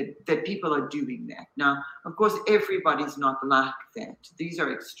 that people are doing that. Now, of course, everybody's not like that. These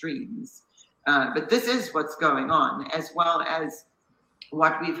are extremes. But this is what's going on, as well as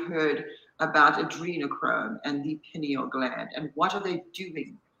what we've heard about adrenochrome and the pineal gland. And what are they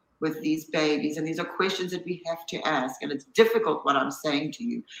doing with these babies? And these are questions that we have to ask. And it's difficult what I'm saying to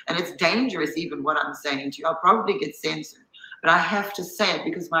you. And it's dangerous even what I'm saying to you. I'll probably get censored. But I have to say it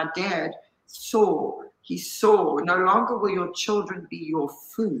because my dad saw, no longer will your children be your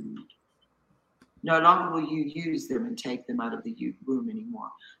food. No longer will you use them and take them out of the womb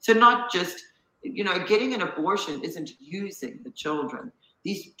anymore. So not just, getting an abortion isn't using the children.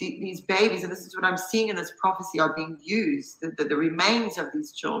 These babies, and this is what I'm seeing in this prophecy, are being used. The remains of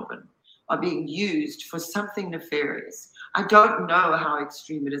these children are being used for something nefarious. I don't know how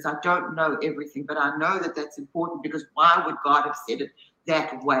extreme it is. I don't know everything, but I know that that's important because why would God have said it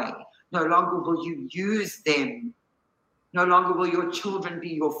that way? No longer will you use them. No longer will your children be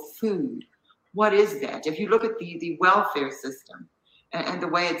your food. What is that? If you look at the welfare system and the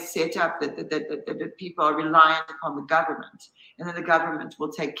way it's set up, that people are reliant upon the government, and then the government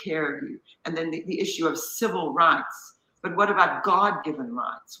will take care of you. And then the issue of civil rights. But what about God-given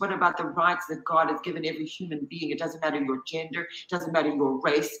rights? What about the rights that God has given every human being? It doesn't matter your gender. It doesn't matter your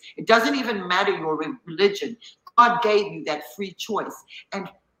race. It doesn't even matter your religion. God gave you that free choice. And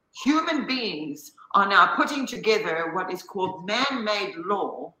human beings are now putting together what is called man-made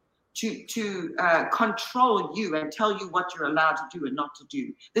law to control you and tell you what you're allowed to do and not to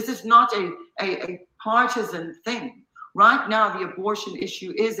do. This is not a partisan thing. Right now, the abortion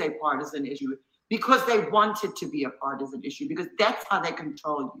issue is a partisan issue because they want it to be a partisan issue, because that's how they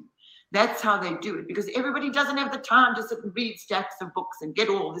control you. That's how they do it, because everybody doesn't have the time to sit and read stacks of books and get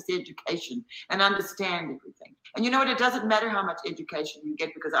all this education and understand everything. And you know what? It doesn't matter how much education you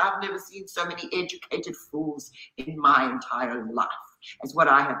get, because I've never seen so many educated fools in my entire life as what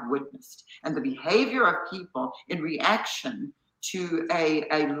I have witnessed. And the behavior of people in reaction to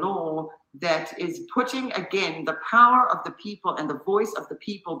a law that is putting, again, the power of the people and the voice of the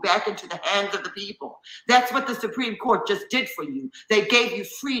people back into the hands of the people. That's what the Supreme Court just did for you. They gave you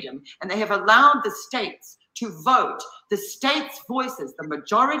freedom, and they have allowed the states to vote. The states' voices, the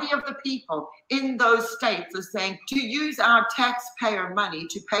majority of the people in those states are saying to use our taxpayer money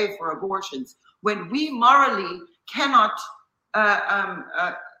to pay for abortions when we morally cannot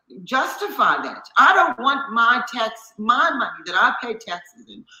justify that. I don't want my money that I pay taxes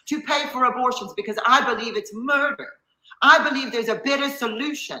in to pay for abortions because I believe it's murder. I believe there's a better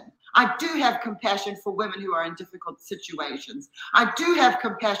solution. I do have compassion for women who are in difficult situations. I do have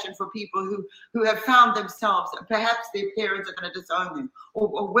compassion for people who have found themselves, perhaps their parents are going to disown them,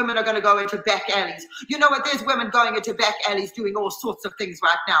 or women are going to go into back alleys. You know what? There's women going into back alleys doing all sorts of things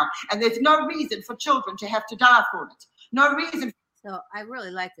right now, and there's no reason for children to have to die for it. No reason. So I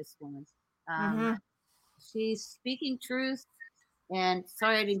really like this woman. She's speaking truth. And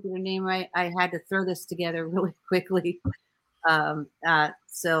sorry I didn't get her name right. I had to throw this together really quickly.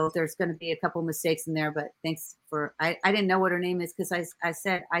 So there's going to be a couple mistakes in there, but thanks for, I didn't know what her name is because I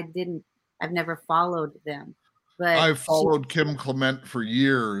said I've never followed them. But I've followed Kim Clement for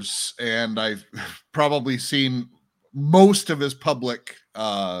years, and I've probably seen most of his public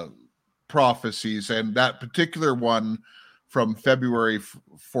prophecies, and that particular one from February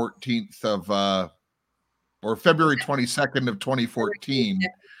 14th of or February 22nd of 2014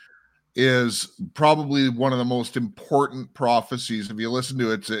 is probably one of the most important prophecies. If you listen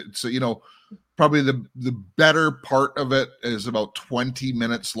to it, it's probably the better part of it is about 20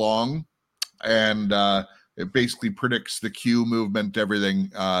 minutes long, and it basically predicts the Q movement,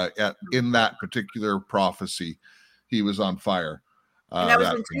 everything in that particular prophecy. He was on fire. And that was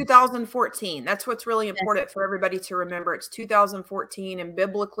in 2014. That's what's really important for everybody to remember. It's 2014, and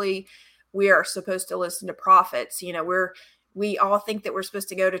biblically, we are supposed to listen to prophets. We all think that we're supposed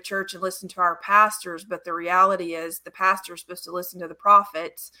to go to church and listen to our pastors, but the reality is the pastor is supposed to listen to the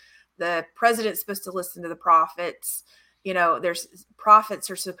prophets. The president's supposed to listen to the prophets. There's prophets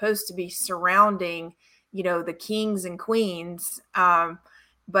are supposed to be surrounding, the kings and queens.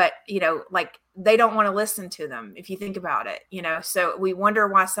 But they don't want to listen to them, if you think about it, so we wonder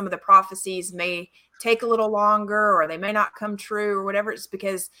why some of the prophecies may take a little longer, or they may not come true, or whatever. It's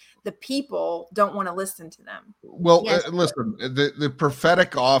because the people don't want to listen to them. Well, listen, the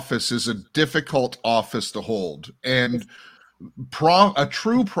prophetic office is a difficult office to hold. And a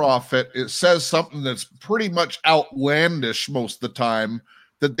true prophet, it says something that's pretty much outlandish most of the time,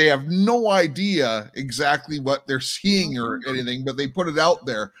 that they have no idea exactly what they're seeing or anything, but they put it out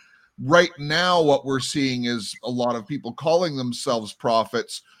there. Right now, what we're seeing is a lot of people calling themselves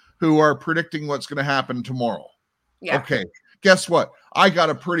prophets who are predicting what's going to happen tomorrow. Yeah. Okay, guess what? I got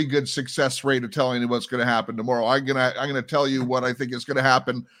a pretty good success rate of telling you what's going to happen tomorrow. I'm gonna tell you what I think is going to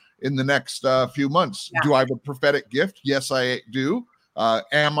happen in the next few months. Yeah. Do I have a prophetic gift? Yes, I do.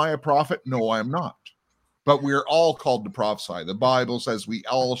 Am I a prophet? No, I'm not. But we're all called to prophesy. The Bible says we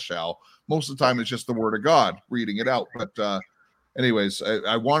all shall. Most of the time, it's just the word of God reading it out. But anyways,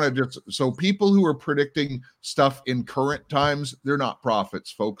 I want to just, so people who are predicting stuff in current times, they're not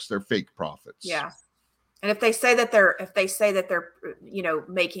prophets, folks. They're fake prophets. Yeah. And if they say that they're, you know,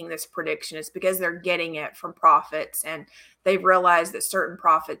 making this prediction, it's because they're getting it from prophets, and they've realized that certain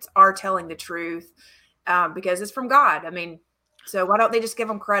prophets are telling the truth because it's from God. I mean, so why don't they just give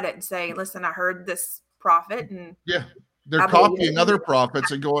them credit and say, listen, I heard this prophet, and yeah, they're copying other prophets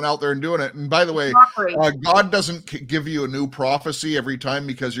and going out there and doing it. And by the way, God doesn't give you a new prophecy every time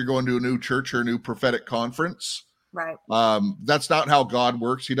because you're going to a new church or a new prophetic conference. Right. That's not how God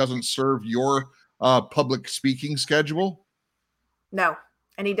works. He doesn't serve your public speaking schedule. No,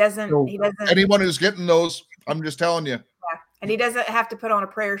 and he doesn't. So he doesn't. Anyone who's getting those, I'm just telling you. Yeah, and he doesn't have to put on a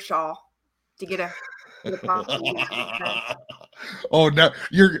prayer shawl to get a. Oh no,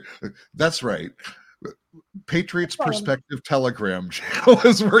 that's right. Patriots Perspective Telegram channel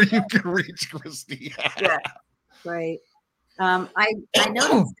is where you can reach Christy. Yeah, right. I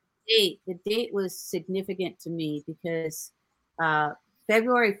noticed the date was significant to me because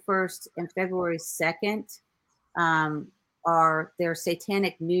February 1st and February 2nd are their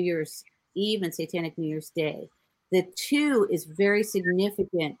Satanic New Year's Eve and Satanic New Year's Day. The 2 is very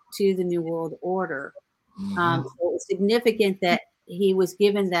significant to the New World Order. So it's significant that he was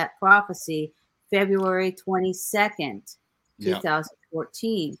given that prophecy February 22nd,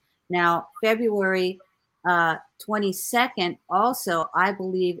 2014. Now, February 22nd also, I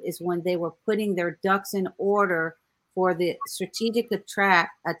believe, is when they were putting their ducks in order for the strategic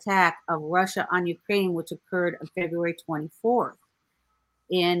attack of Russia on Ukraine, which occurred on February 24th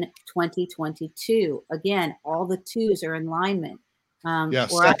in 2022. Again, all the 2s are in alignment.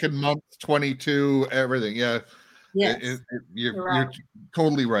 Second month, 22, everything. Yeah. Yes. You're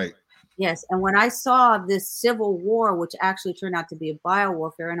totally right. Yes. And when I saw this civil war, which actually turned out to be a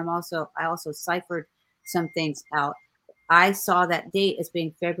biowarfare, and I also ciphered some things out, I saw that date as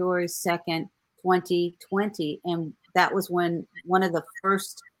being February 2nd, 2020. And that was when one of the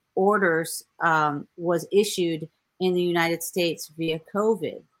first orders was issued in the United States via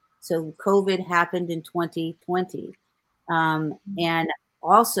COVID. So COVID happened in 2020. And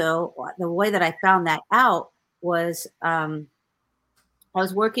also the way that I found that out was I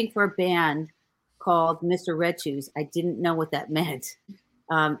was working for a band called Mr. Red Shoes. I didn't know what that meant.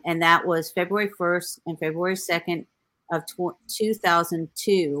 And that was February 1st and February 2nd of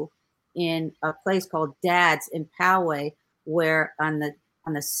 2002 in a place called Dad's in Poway, where on the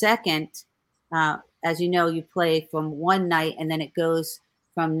 2nd, as you know, you play from one night and then it goes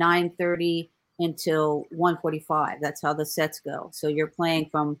from 9:30 until 1:45. That's how the sets go. So you're playing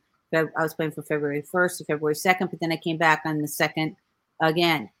from, I was playing from February 1st to February 2nd, but then I came back on the 2nd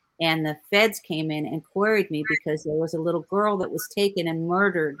again. And the feds came in and queried me because there was a little girl that was taken and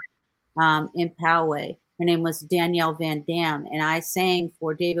murdered in Poway. Her name was Danielle Van Dam. And I sang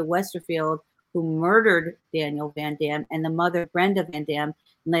for David Westerfield, who murdered Danielle Van Dam, and the mother, Brenda Van Dam.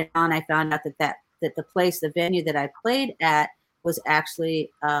 And later on, I found out that the place, the venue that I played at, was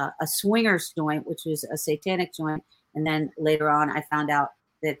actually a swingers joint, which was a satanic joint. And then later on, I found out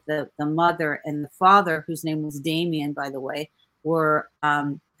that the mother and the father, whose name was Damien, by the way, were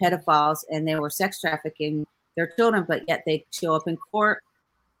pedophiles, and they were sex trafficking their children, but yet they show up in court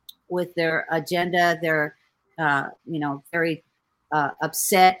with their agenda. They're, very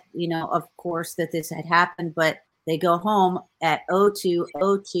upset, of course, that this had happened, but they go home at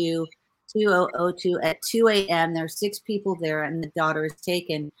 2002 at 2 a.m. There are 6 people there, and the daughter is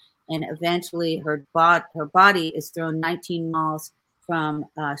taken, and eventually her body is thrown 19 miles from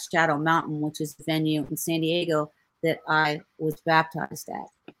Shadow Mountain, which is the venue in San Diego that I was baptized at.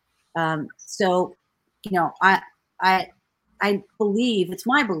 So, I believe, it's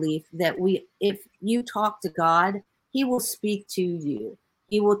my belief that if you talk to God, he will speak to you.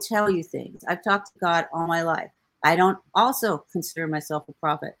 He will tell you things. I've talked to God all my life. I don't also consider myself a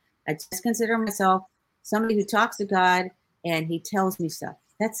prophet. I just consider myself somebody who talks to God and he tells me stuff.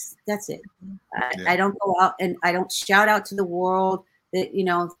 That's it. I don't go out and I don't shout out to the world that,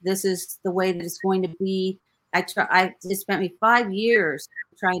 this is the way that it's going to be. it spent me 5 years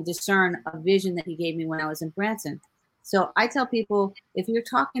trying to discern a vision that he gave me when I was in Branson. So I tell people, if you're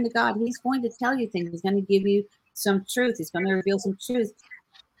talking to God, he's going to tell you things. He's going to give you some truth. He's going to reveal some truth.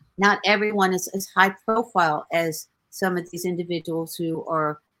 Not everyone is as high profile as some of these individuals who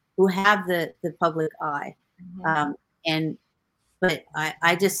have the public eye. But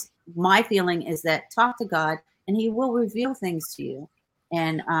I just, my feeling is that talk to God and he will reveal things to you.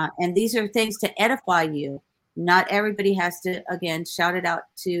 And these are things to edify you. Not everybody has to, again, shout it out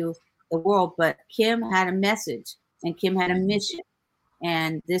to the world, but Kim had a message and Kim had a mission.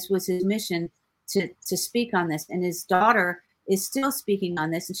 And this was his mission to speak on this. And his daughter is still speaking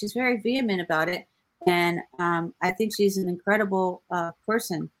on this, and she's very vehement about it. And I think she's an incredible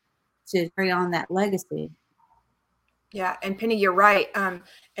person to carry on that legacy. Yeah, and Penny, you're right.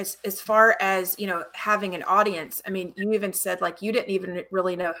 As far as, you know, having an audience, I mean, you even said like you didn't even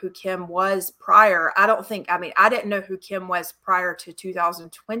really know who Kim was prior. I didn't know who Kim was prior to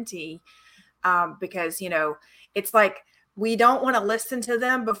 2020, because, you know, it's like we don't want to listen to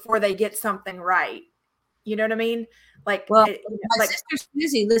them before they get something right. You know what I mean? Like, well, my sister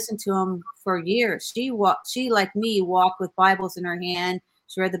Susie listened to him for years. She like me walked with Bibles in her hand.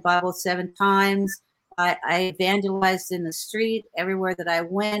 She read the Bible 7 times. I evangelized in the street everywhere that I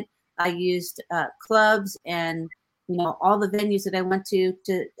went. I used clubs and, you know, all the venues that I went to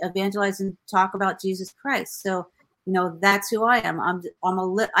evangelize and talk about Jesus Christ. So, you know, that's who I am.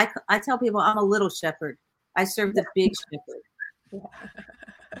 I tell people I'm a little shepherd. I serve the big shepherd.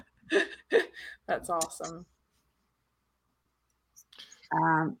 That's awesome.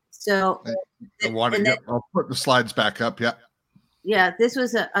 So I'll put the slides back up. Yeah. Yeah, this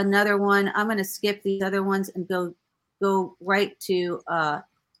was another one. I'm going to skip these other ones and go right to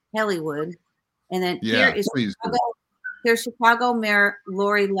Hollywood. And then here's Chicago Mayor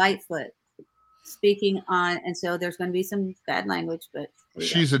Lori Lightfoot speaking on, and so there's going to be some bad language, but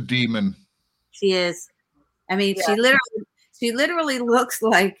she's a demon. She is. I mean, yeah. She literally looks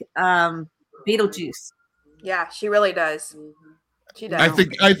like Beetlejuice. Yeah, she really does. She does.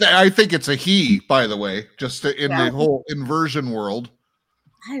 I think it's a he, by the way, just in the whole inversion world.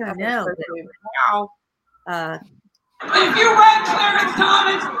 I don't know. If you read Clarence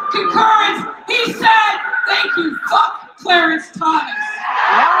Thomas' concurrence, he said, "Thank you, fuck Clarence Thomas."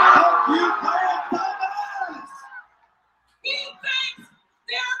 Thank you, Clarence Thomas. He thinks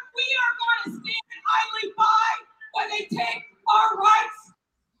that we are going to stand idly by when they take our rights.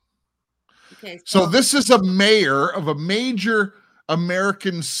 Okay. So this is a mayor of a major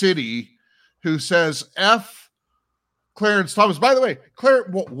American city who says F Clarence Thomas. By the way,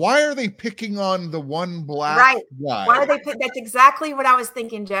 why are they picking on the one black guy? Why are they pick? That's exactly what I was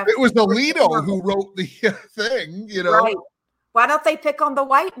thinking, Jeff. It was Alito who wrote the thing, you know. Right. Why don't they pick on the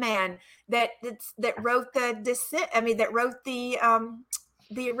white man that wrote the dissent? I mean, that wrote the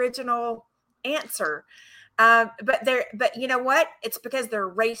original answer. But you know what? It's because they're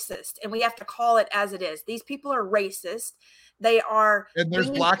racist, and we have to call it as it is. These people are racist. They are, and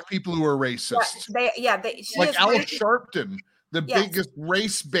there's black people who are racist. Like Alex Sharpton, the biggest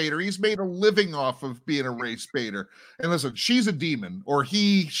race baiter. He's made a living off of being a race baiter. And listen, she's a demon, or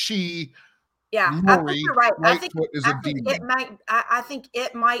she. Yeah, Lori, I think you're right. I think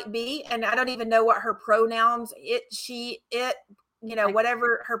it might be, and I don't even know what her pronouns.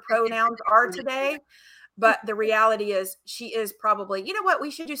 Whatever her pronouns are today. But the reality is, she is probably. You know what? We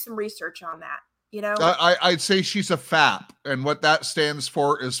should do some research on that. You know, I'd say she's a FAP, and what that stands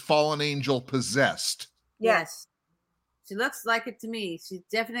for is fallen angel possessed. Yes, she looks like it to me. She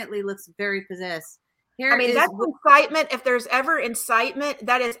definitely looks very possessed. That's incitement. If there's ever incitement,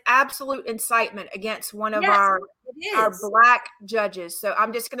 that is absolute incitement against one of our black judges. So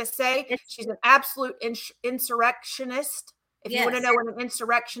I'm just going to say she's an absolute insurrectionist. If you want to know what an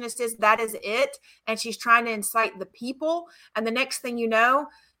insurrectionist is, that is it. And she's trying to incite the people. And the next thing you know,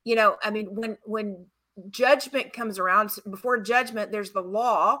 I mean, when judgment comes around, before judgment, there's the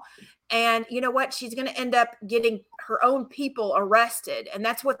law. And you know what? She's going to end up getting her own people arrested. And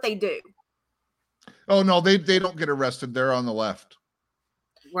that's what they do. Oh, no, they don't get arrested. They're on the left.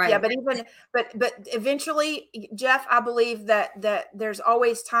 Right. Yeah, but eventually, Jeff, I believe that there's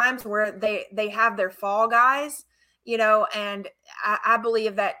always times where they have their fall guys, you know, and I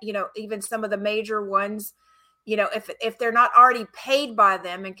believe that, you know, even some of the major ones, you know, if they're not already paid by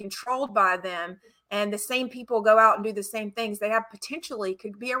them and controlled by them, and the same people go out and do the same things, they have potentially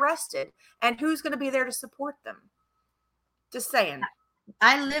could be arrested. And who's going to be there to support them? Just saying.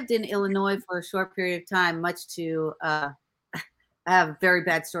 I lived in Illinois for a short period of time, much to I have very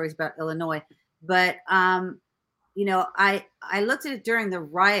bad stories about Illinois, but you know, I looked at it during the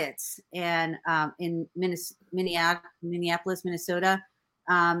riots and in Minneapolis, Minnesota,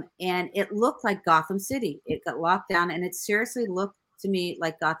 and it looked like Gotham City. It got locked down, and it seriously looked to me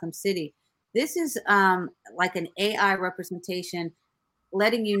like Gotham City. This is like an AI representation,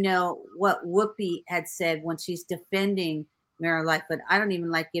 letting you know what Whoopi had said when she's defending Mayor Lightfoot. I don't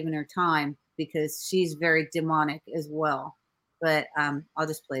even like giving her time because she's very demonic as well. But I'll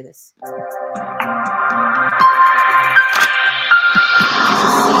just play this.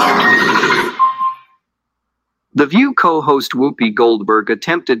 The View co-host Whoopi Goldberg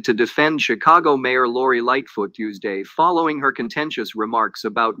attempted to defend Chicago Mayor Lori Lightfoot Tuesday following her contentious remarks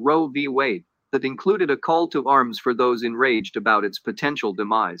about Roe v. Wade that included a call to arms for those enraged about its potential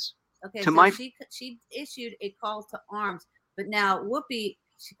demise. Okay, so she issued a call to arms, but now Whoopi,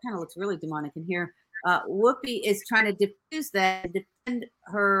 she kind of looks really demonic in here. Whoopi is trying to diffuse that and defend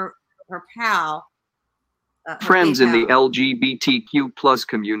her pal. Friends in the LGBTQ plus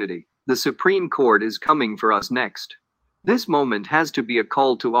community. The Supreme Court is coming for us next. This moment has to be a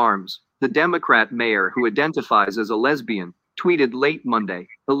call to arms. The Democrat mayor, who identifies as a lesbian, tweeted late Monday,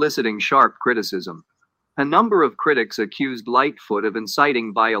 eliciting sharp criticism. A number of critics accused Lightfoot of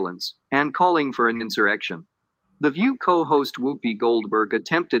inciting violence and calling for an insurrection. The View co-host Whoopi Goldberg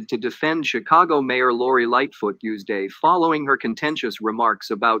attempted to defend Chicago Mayor Lori Lightfoot Tuesday following her contentious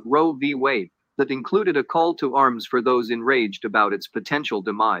remarks about Roe v. Wade that included a call to arms for those enraged about its potential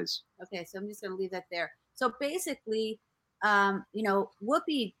demise. Okay, so I'm just going to leave that there. So basically, you know,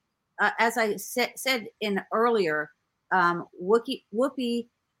 Whoopi, as I said in earlier, Whoopi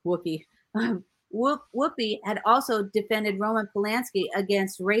had also defended Roman Polanski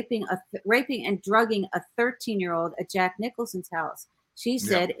against raping and drugging a 13-year-old at Jack Nicholson's house. She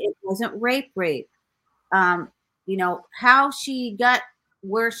said it wasn't rape. You know, how she got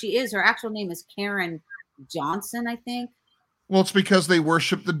where she is, her actual name is Karen Johnson, I think. Well, it's because they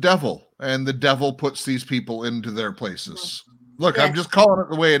worship the devil, and the devil puts these people into their places. Look, I'm just calling it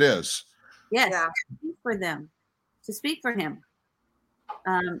the way it is. Yes, speak for them, to speak for him.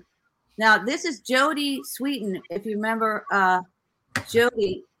 Now, this is Jodie Sweetin. If you remember,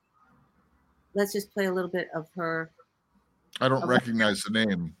 Jodie, let's just play a little bit of her. I don't recognize the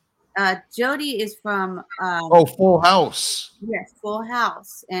name. Jodie is from Full House. Yes, Full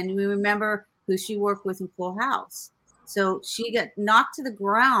House. And we remember who she worked with in Full House. So she got knocked to the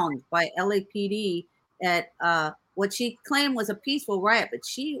ground by LAPD at what she claimed was a peaceful riot, but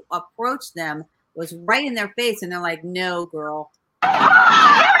she approached them, was right in their face, and they're like, "No, girl." They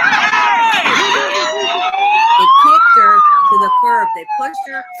kicked her to the curb. They pushed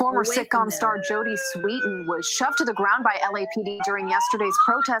her. Former away sitcom star Jodie Sweetin was shoved to the ground by LAPD during yesterday's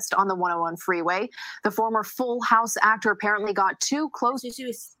protest on the 101 freeway. The former Full House actor apparently got too close. So she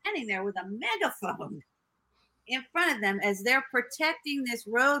was standing there with a megaphone in front of them as they're protecting this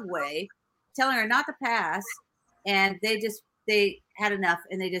roadway, telling her not to pass, and they had enough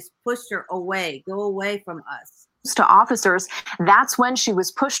and they just pushed her away. Go away from us. To officers. That's when she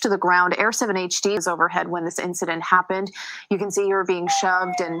was pushed to the ground. Air 7 HD is overhead when this incident happened. You can see her being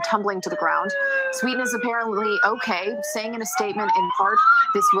shoved and tumbling to the ground. Sweetin is apparently okay, saying in a statement in part,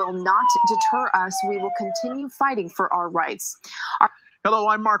 "This will not deter us. We will continue fighting for our rights." Hello,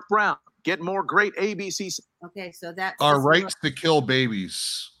 I'm Mark Brown. Get more great ABC. Okay, so that's our rights to kill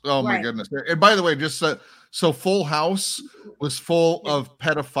babies. Oh my goodness! And by the way, just so Full House was full of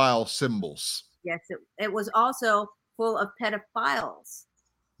pedophile symbols. Yes, it was also full of pedophiles.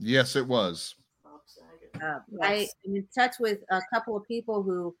 Yes, it was. I am in touch with a couple of people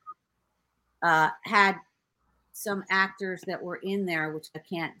who had some actors that were in there, which I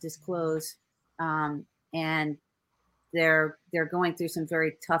can't disclose, and they're going through some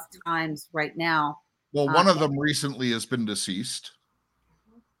very tough times right now. Well, one of them recently has been deceased.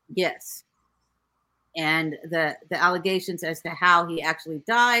 Yes, and the allegations as to how he actually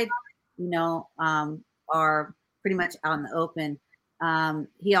died, you know, are pretty much out in the open.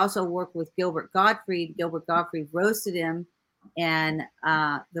 He also worked with Gilbert Gottfried. Gilbert Gottfried roasted him, and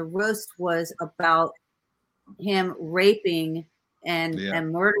the roast was about him raping and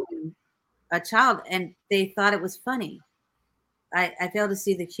murdering a child, and they thought it was funny. I fail to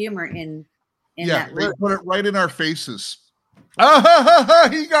see the humor in that. They put it right in our faces.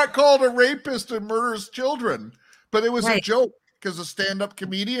 He got called a rapist and murders children, but it was a joke because a stand-up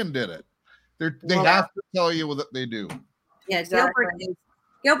comedian did it. They have to tell you what they do. Yeah, exactly.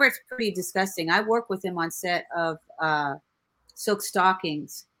 Gilbert's pretty disgusting. I work with him on set of Silk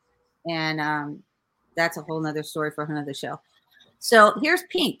Stockings, and that's a whole nother story for another show. So here's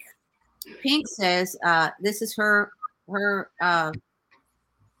Pink. Pink says this is her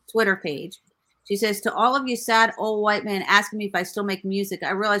Twitter page. She says, to all of you sad old white men asking me if I still make music,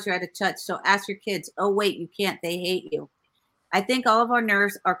 I realize you're out of touch, so ask your kids. Oh, wait, you can't. They hate you. I think all of our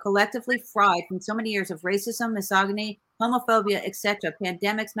nerves are collectively fried from so many years of racism, misogyny, homophobia, etc.,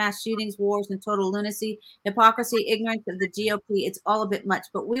 pandemics, mass shootings, wars, and total lunacy, hypocrisy, ignorance of the GOP. It's all a bit much,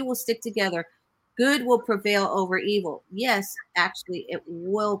 but we will stick together. Good will prevail over evil. Yes, actually, it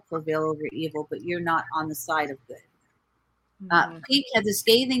will prevail over evil, but you're not on the side of good. Pink has a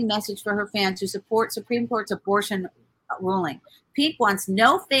scathing message for her fans who support Supreme Court's abortion ruling. Pink wants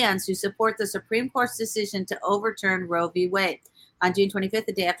no fans who support the Supreme Court's decision to overturn Roe v. Wade. On June 25th,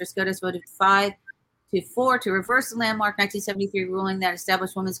 the day after SCOTUS voted 5-4 to reverse the landmark 1973 ruling that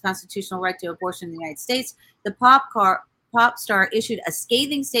established women's constitutional right to abortion in the United States, the pop star issued a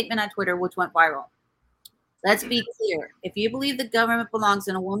scathing statement on Twitter, which went viral. Let's be clear. If you believe the government belongs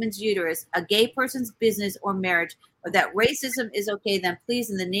in a woman's uterus, a gay person's business or marriage, or that racism is okay, then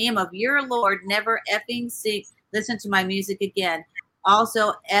please, in the name of your Lord, never effing listen to my music again.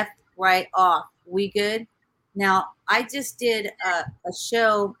 Also, F right off. We good? Now, I just did a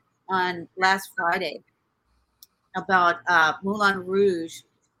show on last Friday about Moulin Rouge,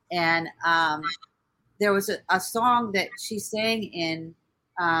 and there was a song that she sang in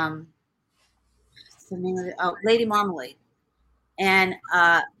the name of it? Oh, Lady Marmalade. And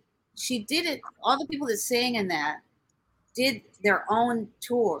she did it, all the people that sang in that did their own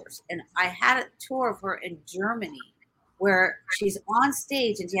tours. And I had a tour of her in Germany where she's on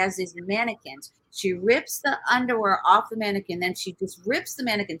stage and she has these mannequins. She rips the underwear off the mannequin, then she just rips the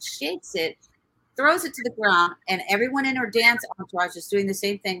mannequin, shakes it, throws it to the ground, and everyone in her dance entourage is doing the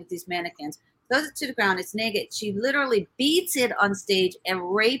same thing with these mannequins. Throws it to the ground, it's naked. She literally beats it on stage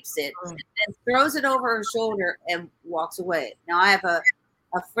and rapes it, and throws it over her shoulder and walks away. Now, I have a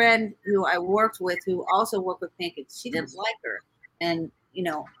friend who I worked with who also worked with Pink, and she didn't like her. And, you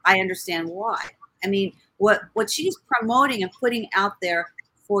know, I understand why. I mean, what she's promoting and putting out there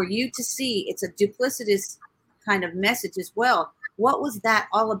for you to see, it's a duplicitous kind of message as well. What was that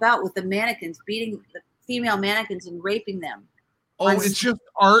all about with the mannequins, beating the female mannequins and raping them? Oh, it's just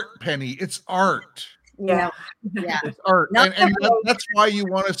art, Penny. It's art. Yeah. It's art. And that's why you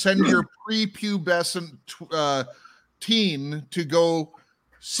want to send your prepubescent teen to go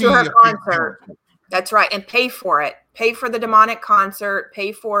see to her a concert. That's right. And pay for it. Pay for the demonic concert.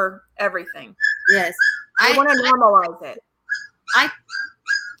 Pay for everything. Yes. I want to normalize it.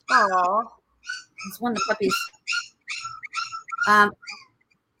 It's one of the puppies.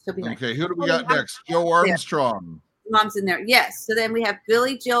 Okay, who do we got next? Joe Armstrong. Mom's in there. Yes. So then we have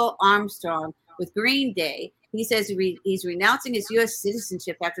Billy Joel Armstrong with Green Day. He says he's renouncing his U.S.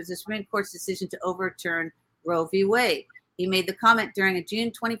 citizenship after the Supreme Court's decision to overturn Roe v. Wade. He made the comment during a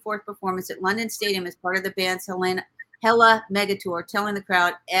June 24th performance at London Stadium as part of the band's Hella Megatour, telling the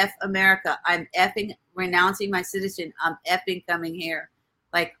crowd, F America, I'm effing renouncing my citizenship. I'm effing coming here.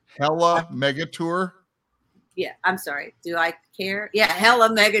 Like Hella Megatour? Yeah, I'm sorry. Do I care? Yeah, Hella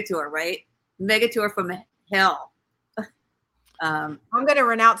Megatour, right? Megatour from hell. I'm going to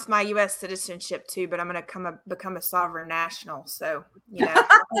renounce my U.S. citizenship too, but I'm going to become a sovereign national. So, you know.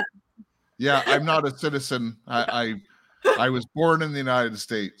 Yeah, I'm not a citizen. I was born in the United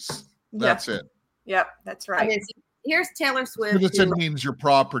States. That's it. Yep, that's right. Here's Taylor Swift. Citizen means you're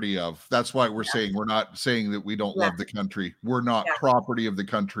property of. That's why we're saying we're not saying that we don't love the country. We're not property of the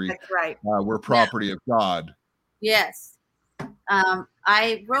country. That's right. We're property of God. Yes.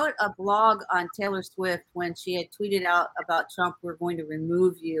 I wrote a blog on Taylor Swift when she had tweeted out about Trump, we're going to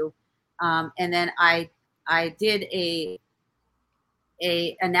remove you. And then I did a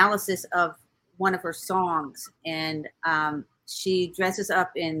analysis of one of her songs, and she dresses up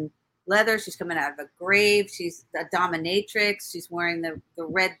in leather. She's coming out of a grave. She's a dominatrix. She's wearing the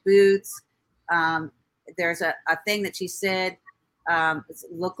red boots. There's a thing that she said,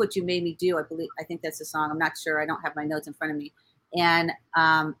 look what you made me do. I think that's the song. I'm not sure. I don't have my notes in front of me. And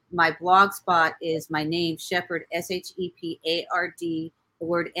my blog spot is my name, Shepard, Shepard, the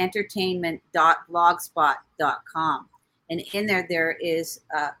word entertainment.blogspot.com. And in there is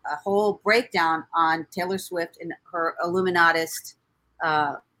a whole breakdown on Taylor Swift and her Illuminatist,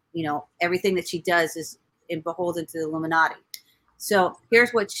 everything that she does is beholden to the Illuminati. So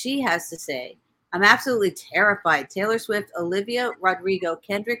here's what she has to say. I'm absolutely terrified. Taylor Swift, Olivia Rodrigo,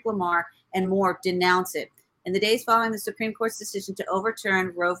 Kendrick Lamar, and more denounce it. In the days following the Supreme Court's decision to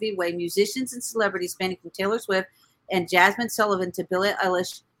overturn Roe v. Wade, musicians and celebrities spanning from Taylor Swift and Jasmine Sullivan to Billie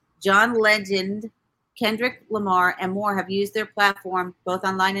Eilish, John Legend, Kendrick Lamar, and more have used their platform, both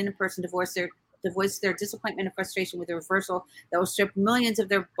online and in person, to voice their disappointment and frustration with the reversal that will strip millions of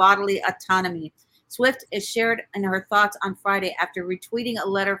their bodily autonomy. Swift is shared in her thoughts on Friday after retweeting a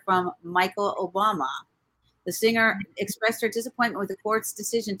letter from Michael Obama. The singer expressed her disappointment with the court's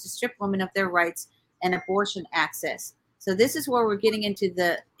decision to strip women of their rights and abortion access. So this is where we're getting into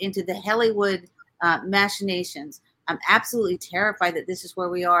the Hollywood machinations. I'm absolutely terrified that this is where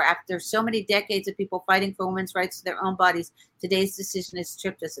we are after so many decades of people fighting for women's rights to their own bodies. Today's decision has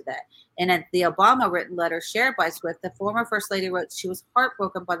stripped us of that. And at the Obama written letter shared by Swift, the former First Lady wrote she was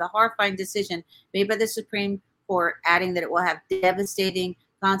heartbroken by the horrifying decision made by the Supreme Court, adding that it will have devastating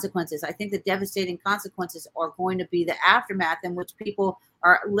consequences. I think the devastating consequences are going to be the aftermath in which people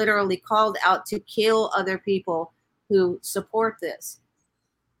are literally called out to kill other people who support this.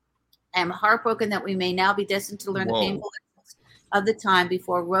 I'm heartbroken that we may now be destined to learn the painful lessons of the time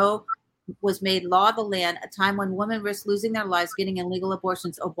before Roe was made law of the land, a time when women risked losing their lives getting illegal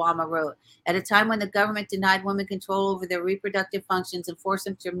abortions, Obama wrote. At a time when the government denied women control over their reproductive functions and forced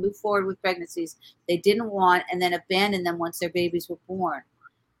them to move forward with pregnancies they didn't want and then abandon them once their babies were born.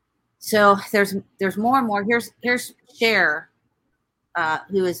 So there's more and more. Here's Cher,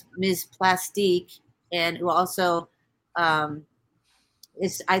 who is Ms. Plastique, and who also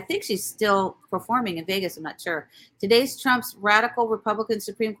I think she's still performing in Vegas. I'm not sure. Today's Trump's radical Republican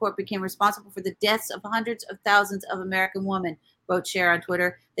Supreme Court became responsible for the deaths of hundreds of thousands of American women, wrote Cher on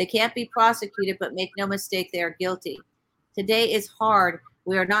Twitter. They can't be prosecuted, but make no mistake, they are guilty. Today is hard.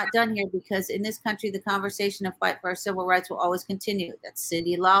 We are not done here because in this country, the conversation of fight for our civil rights will always continue. That's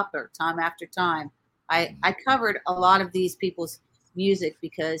Cyndi Lauper, time after time. I covered a lot of these people's music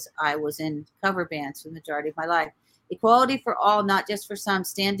because I was in cover bands for the majority of my life. Equality for all, not just for some.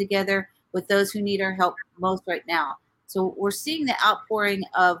 Stand together with those who need our help most right now. So we're seeing the outpouring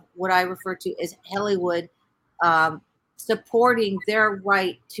of what I refer to as Hollywood supporting their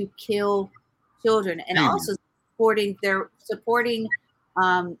right to kill children, and also supporting the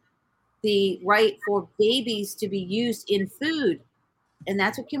right for babies to be used in food. And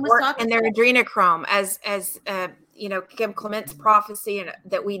that's what Kim was talking about. And their adrenochrome, as Kim Clement's prophecy, and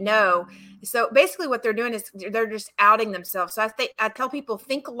that we know. So basically what they're doing is they're just outing themselves. So I tell people,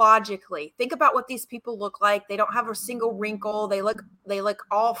 think logically. Think about what these people look like. They don't have a single wrinkle. They look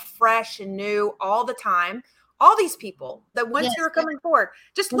all fresh and new all the time. All these people, the ones who are coming forward,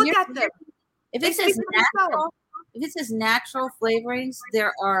 just look at them. If it says natural flavorings,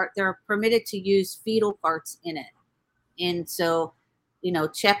 they're permitted to use fetal parts in it. And so,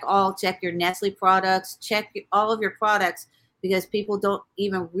 check your Nestle products, check all of your products, because people don't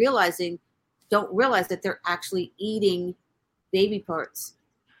realize that they're actually eating baby parts.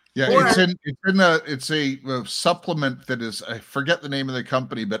 Yeah, it's a supplement that is, I forget the name of the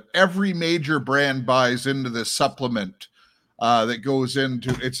company, but every major brand buys into this supplement that goes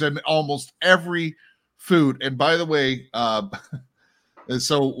into, it's in almost every food. And by the way,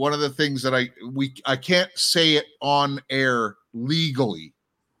 so one of the things that I can't say it on air legally,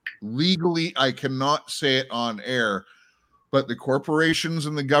 I cannot say it on air, but the corporations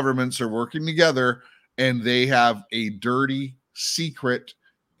and the governments are working together, and they have a dirty secret,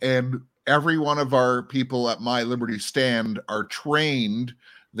 and every one of our people at My Liberty Stand are trained.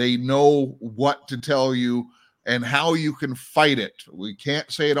 They know what to tell you and how you can fight it. We can't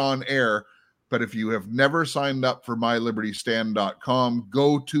say it on air, but if you have never signed up for mylibertystand.com,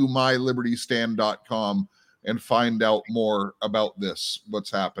 go to mylibertystand.com and find out more about this, what's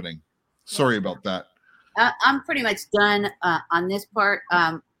happening. Sorry about that. I'm pretty much done on this part.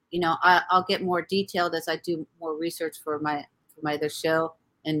 I'll get more detailed as I do more research for my other show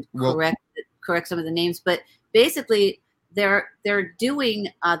and correct some of the names. But basically, they're doing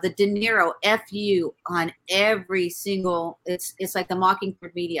the De Niro FU on every single. It's like the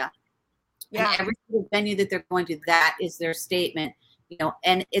Mockingbird Media. Yeah. And every single venue that they're going to, that is their statement.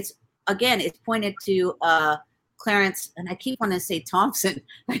 And it's pointed to Clarence, and I keep wanting to say Thompson.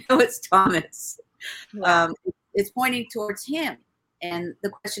 I know it's Thomas. Yeah. It's pointing towards him. And the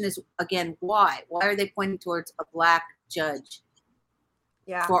question is, again, why? Why are they pointing towards a black judge?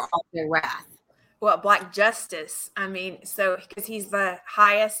 Yeah. For all their wrath. Well, black justice. I mean, so because he's the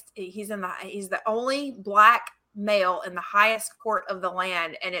highest, he's the only black male in the highest court of the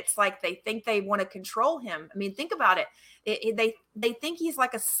land, and it's like they think they want to control him. I mean, think about it. They think he's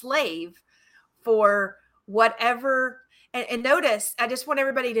like a slave for whatever. And notice, I just want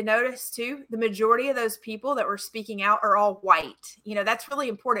everybody to notice too, the majority of those people that were speaking out are all white. That's really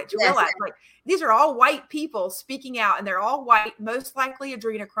important to realize. Like, these are all white people speaking out, and they're all white, most likely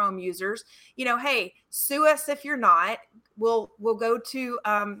adrenochrome users. Hey, sue us if you're not. We'll go to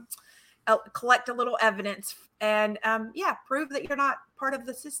collect a little evidence and prove that you're not part of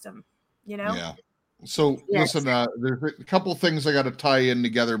the system. Yeah. So Yes. listen, there's a couple things I got to tie in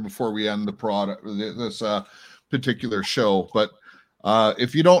together before we end this particular show. But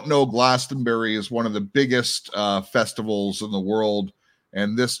if you don't know, Glastonbury is one of the biggest festivals in the world,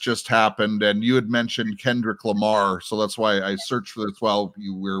 and this just happened. And you had mentioned Kendrick Lamar, so that's why I searched for this while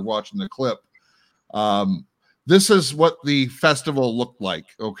you were watching the clip. This is what the festival looked like.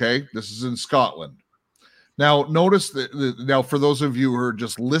 Okay, this is in Scotland. Now, notice that. Now, for those of you who are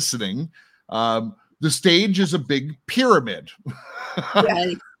just listening, the stage is a big pyramid.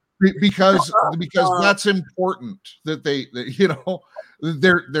 Yeah. because that's important that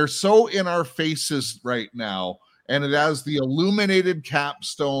they're so in our faces right now, and it has the illuminated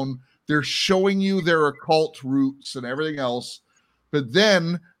capstone. They're showing you their occult roots and everything else, but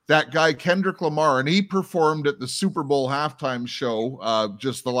then that guy Kendrick Lamar, and he performed at the Super Bowl halftime show,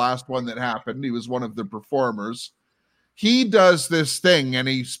 just the last one that happened. He was one of the performers. He does this thing and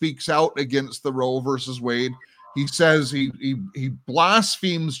he speaks out against the Roe versus Wade. He says he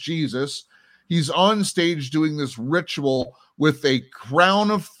blasphemes Jesus. He's on stage doing this ritual with a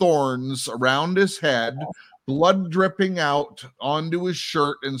crown of thorns around his head, blood dripping out onto his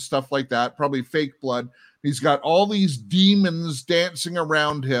shirt and stuff like that, probably fake blood. He's got all these demons dancing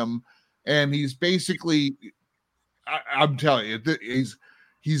around him, and he's basically, I'm telling you,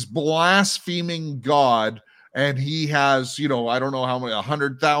 he's blaspheming God. And he has, I don't know how many,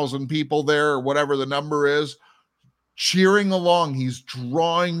 100,000 people there or whatever the number is, cheering along. He's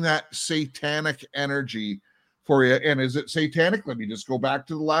drawing that satanic energy for you. And is it satanic? Let me just go back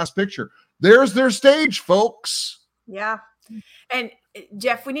to the last picture. There's their stage, folks. Yeah. And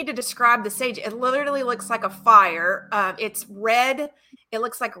Jeff, we need to describe the stage. It literally looks like a fire. It's red. It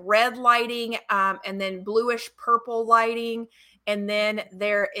looks like red lighting, and then bluish purple lighting. And then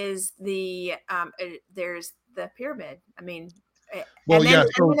there is there's the pyramid. I mean, well, and then, yeah.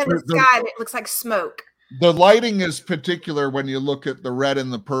 and then in the sky, it looks like smoke. The lighting is particular when you look at the red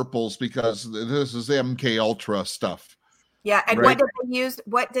and the purples, because this is MK Ultra stuff. Yeah, and right? what did they use?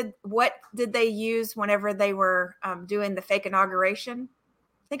 What did they use whenever they were doing the fake inauguration?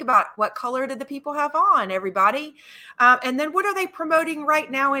 Think about what color did the people have on, everybody? And then what are they promoting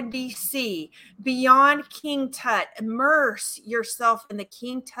right now in DC? Beyond King Tut. Immerse yourself in the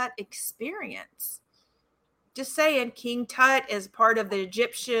King Tut experience. Just saying, King Tut is part of the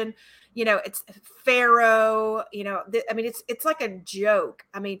Egyptian, it's Pharaoh, I mean, it's like a joke.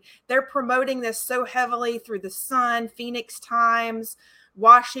 I mean, they're promoting this so heavily through the Sun, Phoenix Times,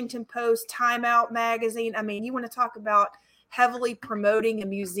 Washington Post, Time Out magazine. I mean, you want to talk about heavily promoting a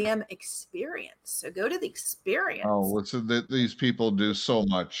museum experience. So go to the experience. Oh, listen, these people do so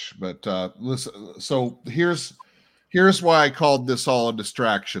much, but listen. So here's why I called this all a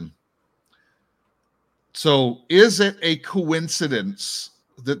distraction. So is it a coincidence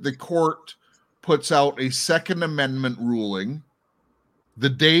that the court puts out a Second Amendment ruling the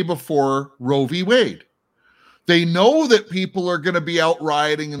day before Roe v. Wade? They know that people are going to be out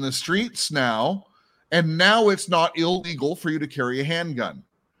rioting in the streets now. And now it's not illegal for you to carry a handgun.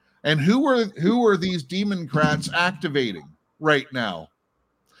 And who are these Democrats activating right now?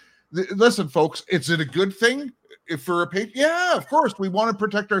 Listen, folks, is it a good thing if for a patient? Yeah, of course, we want to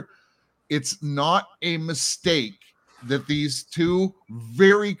protect our. It's not a mistake that these two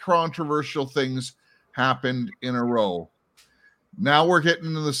very controversial things happened in a row. Now we're getting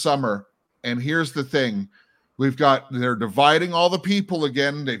into the summer, and here's the thing. They're dividing all the people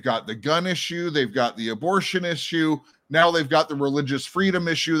again. They've got the gun issue. They've got the abortion issue. Now they've got the religious freedom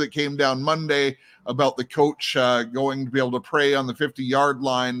issue that came down Monday about the coach going to be able to pray on the 50-yard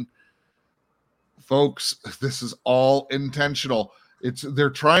line. Folks, this is all intentional. They're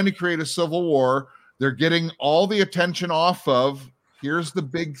trying to create a civil war. They're getting all the attention off of, here's the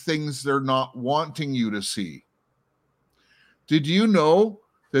big things they're not wanting you to see. Did you know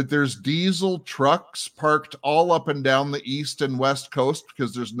that there's diesel trucks parked all up and down the east and west coast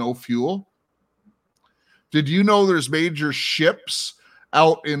because there's no fuel? Did you know there's major ships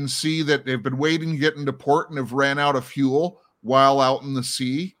out in sea that they've been waiting to get into port and have ran out of fuel while out in the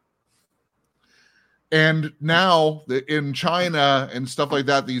sea? And now in China and stuff like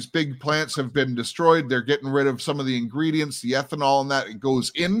that, these big plants have been destroyed. They're getting rid of some of the ingredients, the ethanol and that. It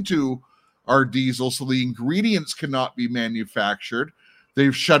goes into our diesel, so the ingredients cannot be manufactured.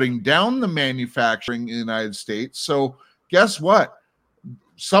 They're shutting down the manufacturing in the United States. So guess what?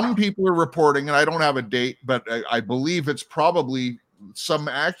 Some people are reporting, and I don't have a date, but I believe it's probably some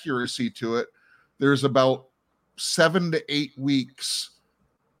accuracy to it. There's about 7 to 8 weeks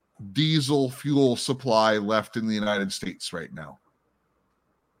diesel fuel supply left in the United States right now.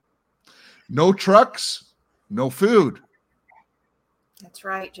 No trucks, no food. That's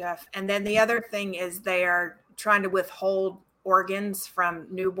right, Jeff. And then the other thing is they are trying to withhold organs from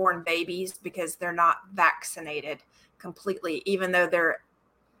newborn babies because they're not vaccinated completely, even though their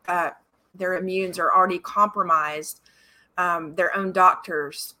immunes are already compromised. Their own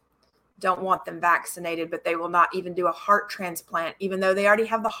doctors don't want them vaccinated, but they will not even do a heart transplant, even though they already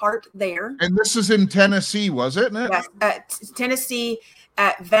have the heart there. And this is in Tennessee, was it? Yes, Tennessee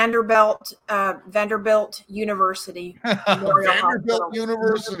at Vanderbilt University. Vanderbilt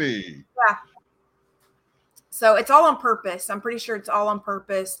University. Yeah. So it's all on purpose. I'm pretty sure it's all on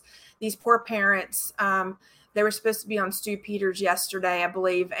purpose. These poor parents, they were supposed to be on Stu Peters yesterday, I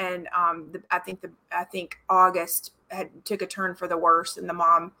believe, and I think August took a turn for the worse, and the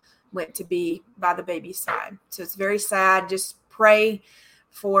mom went to be by the baby's side. So it's very sad. Just pray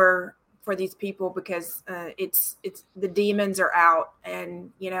for these people because it's the demons are out,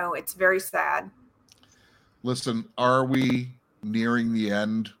 and it's very sad. Listen, are we nearing the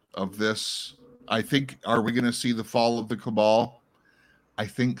end of this? I think, are we going to see the fall of the cabal? I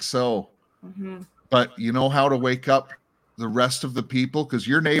think so. Mm-hmm. But you know how to wake up the rest of the people? Because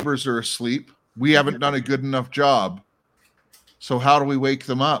your neighbors are asleep. We haven't done a good enough job. So how do we wake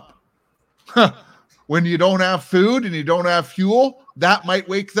them up? When you don't have food and you don't have fuel, that might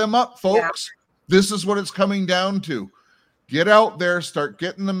wake them up, folks. Yeah. This is what it's coming down to. Get out there, start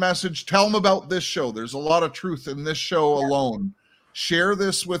getting the message. Tell them about this show. There's a lot of truth in this show alone. Share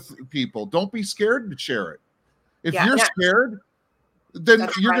this with people. Don't be scared to share it. If you're scared, then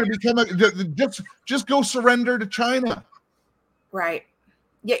you're going to become just go surrender to China. Right.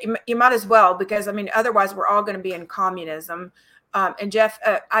 Yeah, you might as well, because otherwise we're all going to be in communism. And Jeff,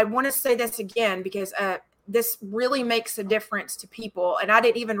 I want to say this again, because this really makes a difference to people. And I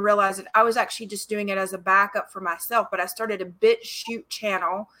didn't even realize it. I was actually just doing it as a backup for myself, but I started a BitChute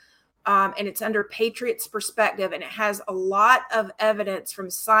channel. And it's under Patriots Perspective, and it has a lot of evidence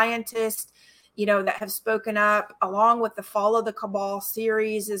from scientists, that have spoken up, along with the Follow the Cabal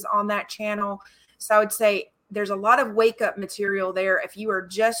series is on that channel. So I would say there's a lot of wake up material there. If you are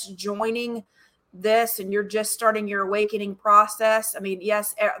just joining this and you're just starting your awakening process,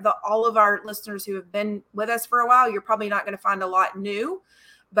 yes, all of our listeners who have been with us for a while, you're probably not going to find a lot new.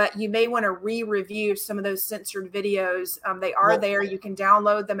 But you may want to re-review some of those censored videos. They are there. You can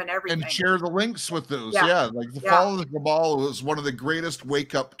download them and everything. And share the links with those. Yeah. Like the Follow the Cabal was one of the greatest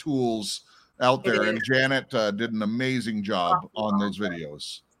wake-up tools out there. And Janet did an amazing job on those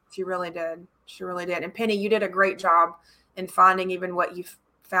videos. She really did. She really did. And Penny, you did a great job in finding even what you've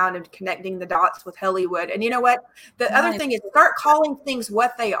found and connecting the dots with Hollywood. And you know what? The other thing is, start calling things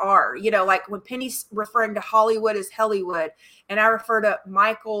what they are. Like when Penny's referring to Hollywood as Hollywood, and I refer to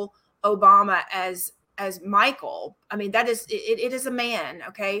Michael Obama as Michael. That is it is a man.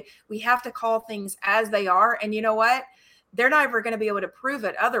 Okay, we have to call things as they are. And you know what? They're not ever going to be able to prove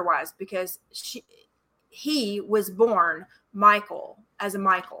it otherwise, because he was born Michael as a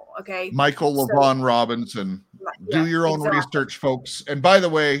Michael. Okay, Michael LaVaughn Robinson. Do your own research, folks. And by the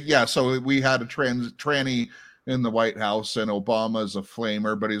way, so we had a tranny in the White House, and Obama is a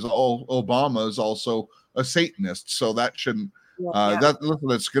flamer, but Obama is also a Satanist. So that shouldn't.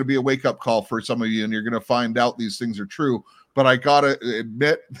 That's going to be a wake up call for some of you, and you're going to find out these things are true. But I got to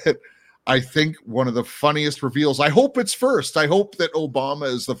admit that I think one of the funniest reveals, I hope it's first. I hope that Obama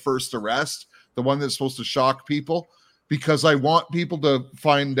is the first arrest, the one that's supposed to shock people, because I want people to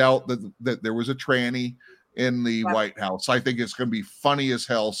find out that there was a tranny in the White House. I think it's going to be funny as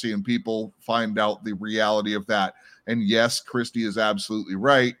hell seeing people find out the reality of that. And yes, Christy is absolutely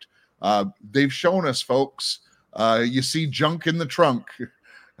right. They've shown us, folks. You see junk in the trunk.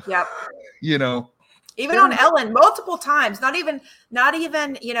 Yep. Even on Ellen multiple times. Not even,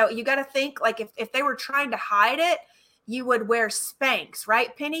 you got to think, like, if they were trying to hide it, you would wear Spanx,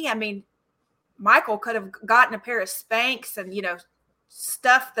 right, Penny? Michael could have gotten a pair of Spanx and,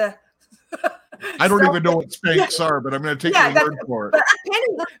 stuffed the. I don't even know what Spanx are, but I'm going to take your word for it.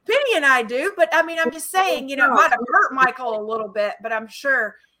 But Penny and I do. But I'm just saying, it might have hurt Michael a little bit, but I'm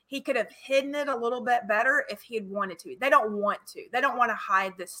sure he could have hidden it a little bit better if he had wanted to. They don't want to. They don't want to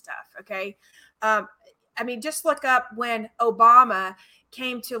hide this stuff. Okay. Just look up when Obama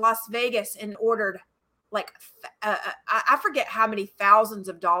came to Las Vegas and ordered I forget how many thousands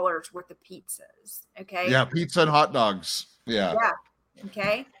of dollars worth of pizzas. Okay. Yeah. Pizza and hot dogs. Yeah. Yeah.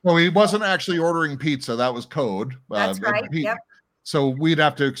 Okay. Well, he wasn't actually ordering pizza. That was code. That's right. Yep. So we'd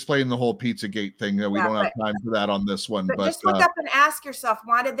have to explain the whole Pizzagate thing. We don't have time for that on this one. But just look up and ask yourself,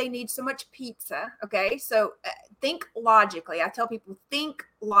 why did they need so much pizza? Okay. So think logically. I tell people, think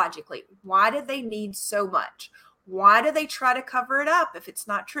logically. Why did they need so much? Why do they try to cover it up if it's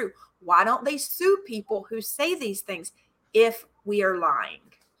not true? Why don't they sue people who say these things if we are lying.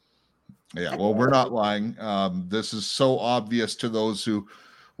 Yeah, well, we're not lying. This is so obvious to those who,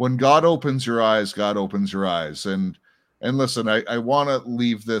 when God opens your eyes, God opens your eyes. And listen, I want to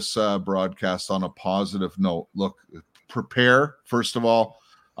leave this broadcast on a positive note. Look, prepare. First of all,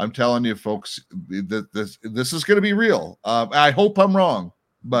 I'm telling you, folks, this is going to be real. I hope I'm wrong,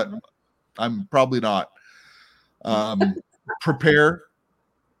 but I'm probably not. Prepare,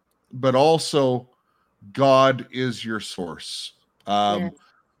 but also God is your source.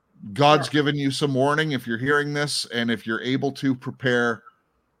 God's given you some warning if you're hearing this, and if you're able to prepare,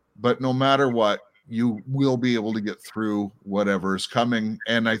 but no matter what, you will be able to get through whatever is coming.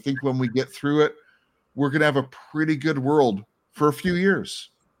 And I think when we get through it, we're going to have a pretty good world for a few years.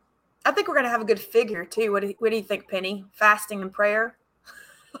 I think we're going to have a good figure too. What do you think, Penny? Fasting and prayer?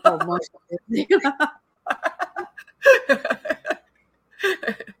 Oh, most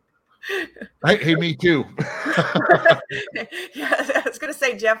Hey, me too. Yeah, I was going to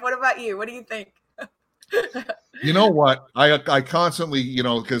say, Jeff, what about you? What do you think? You know what? I constantly,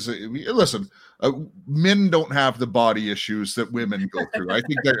 because listen, men don't have the body issues that women go through. I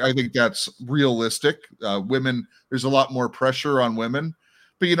think that's realistic. Women, there's a lot more pressure on women.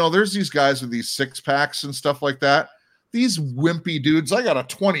 But there's these guys with these 6-packs and stuff like that. These wimpy dudes. I got a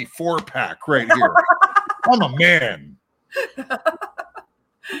 24-pack right here. I'm a man.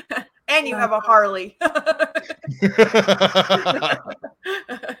 And you have a Harley.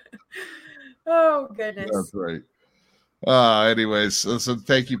 Oh, goodness. That's right. Anyways, listen,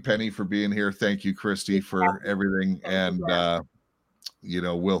 thank you, Penny, for being here. Thank you, Christy, for everything. And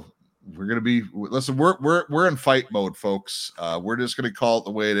we're gonna be we're in fight mode, folks. We're just gonna call it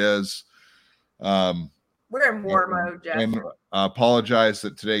the way it is. We're in war mode, Jeff. And apologize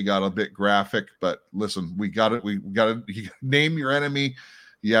that today got a bit graphic, but listen, we got to name your enemy.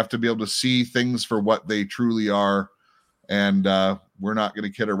 You have to be able to see things for what they truly are. And we're not going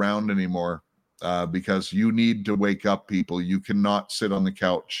to kid around anymore because you need to wake up, people. You cannot sit on the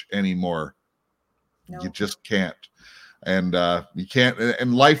couch anymore. No. You just can't. And you can't.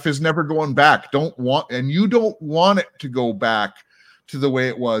 And life is never going back. You don't want it to go back to the way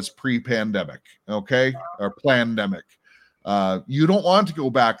it was pre-pandemic, okay? Or pandemic. You don't want to go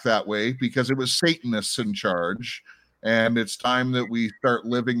back that way because it was Satanists in charge. And it's time that we start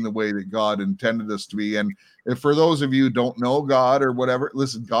living the way that God intended us to be. And if for those of you who don't know God or whatever,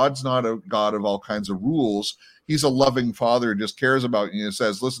 listen, God's not a God of all kinds of rules. He's a loving father who just cares about you and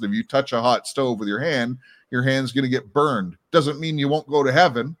says, listen, if you touch a hot stove with your hand's going to get burned. Doesn't mean you won't go to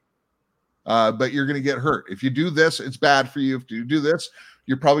heaven, but you're going to get hurt. If you do this, it's bad for you. If you do this,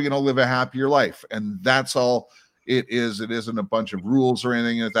 you're probably going to live a happier life. And that's all it is. It isn't a bunch of rules or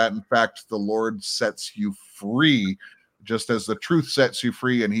anything like that. In fact, the Lord sets you free, just as the truth sets you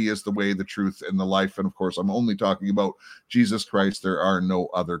free, and he is the way, the truth, and the life. And of course, I'm only talking about Jesus Christ. There are no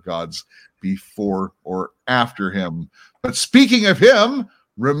other gods before or after him. But speaking of him,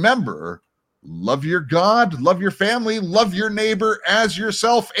 remember, love your God, love your family, love your neighbor as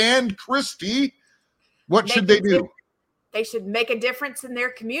yourself. And Christy, what should they do? They should make a difference in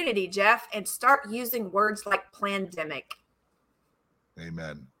their community, Jeff, and start using words like pandemic.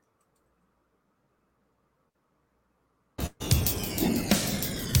 Amen.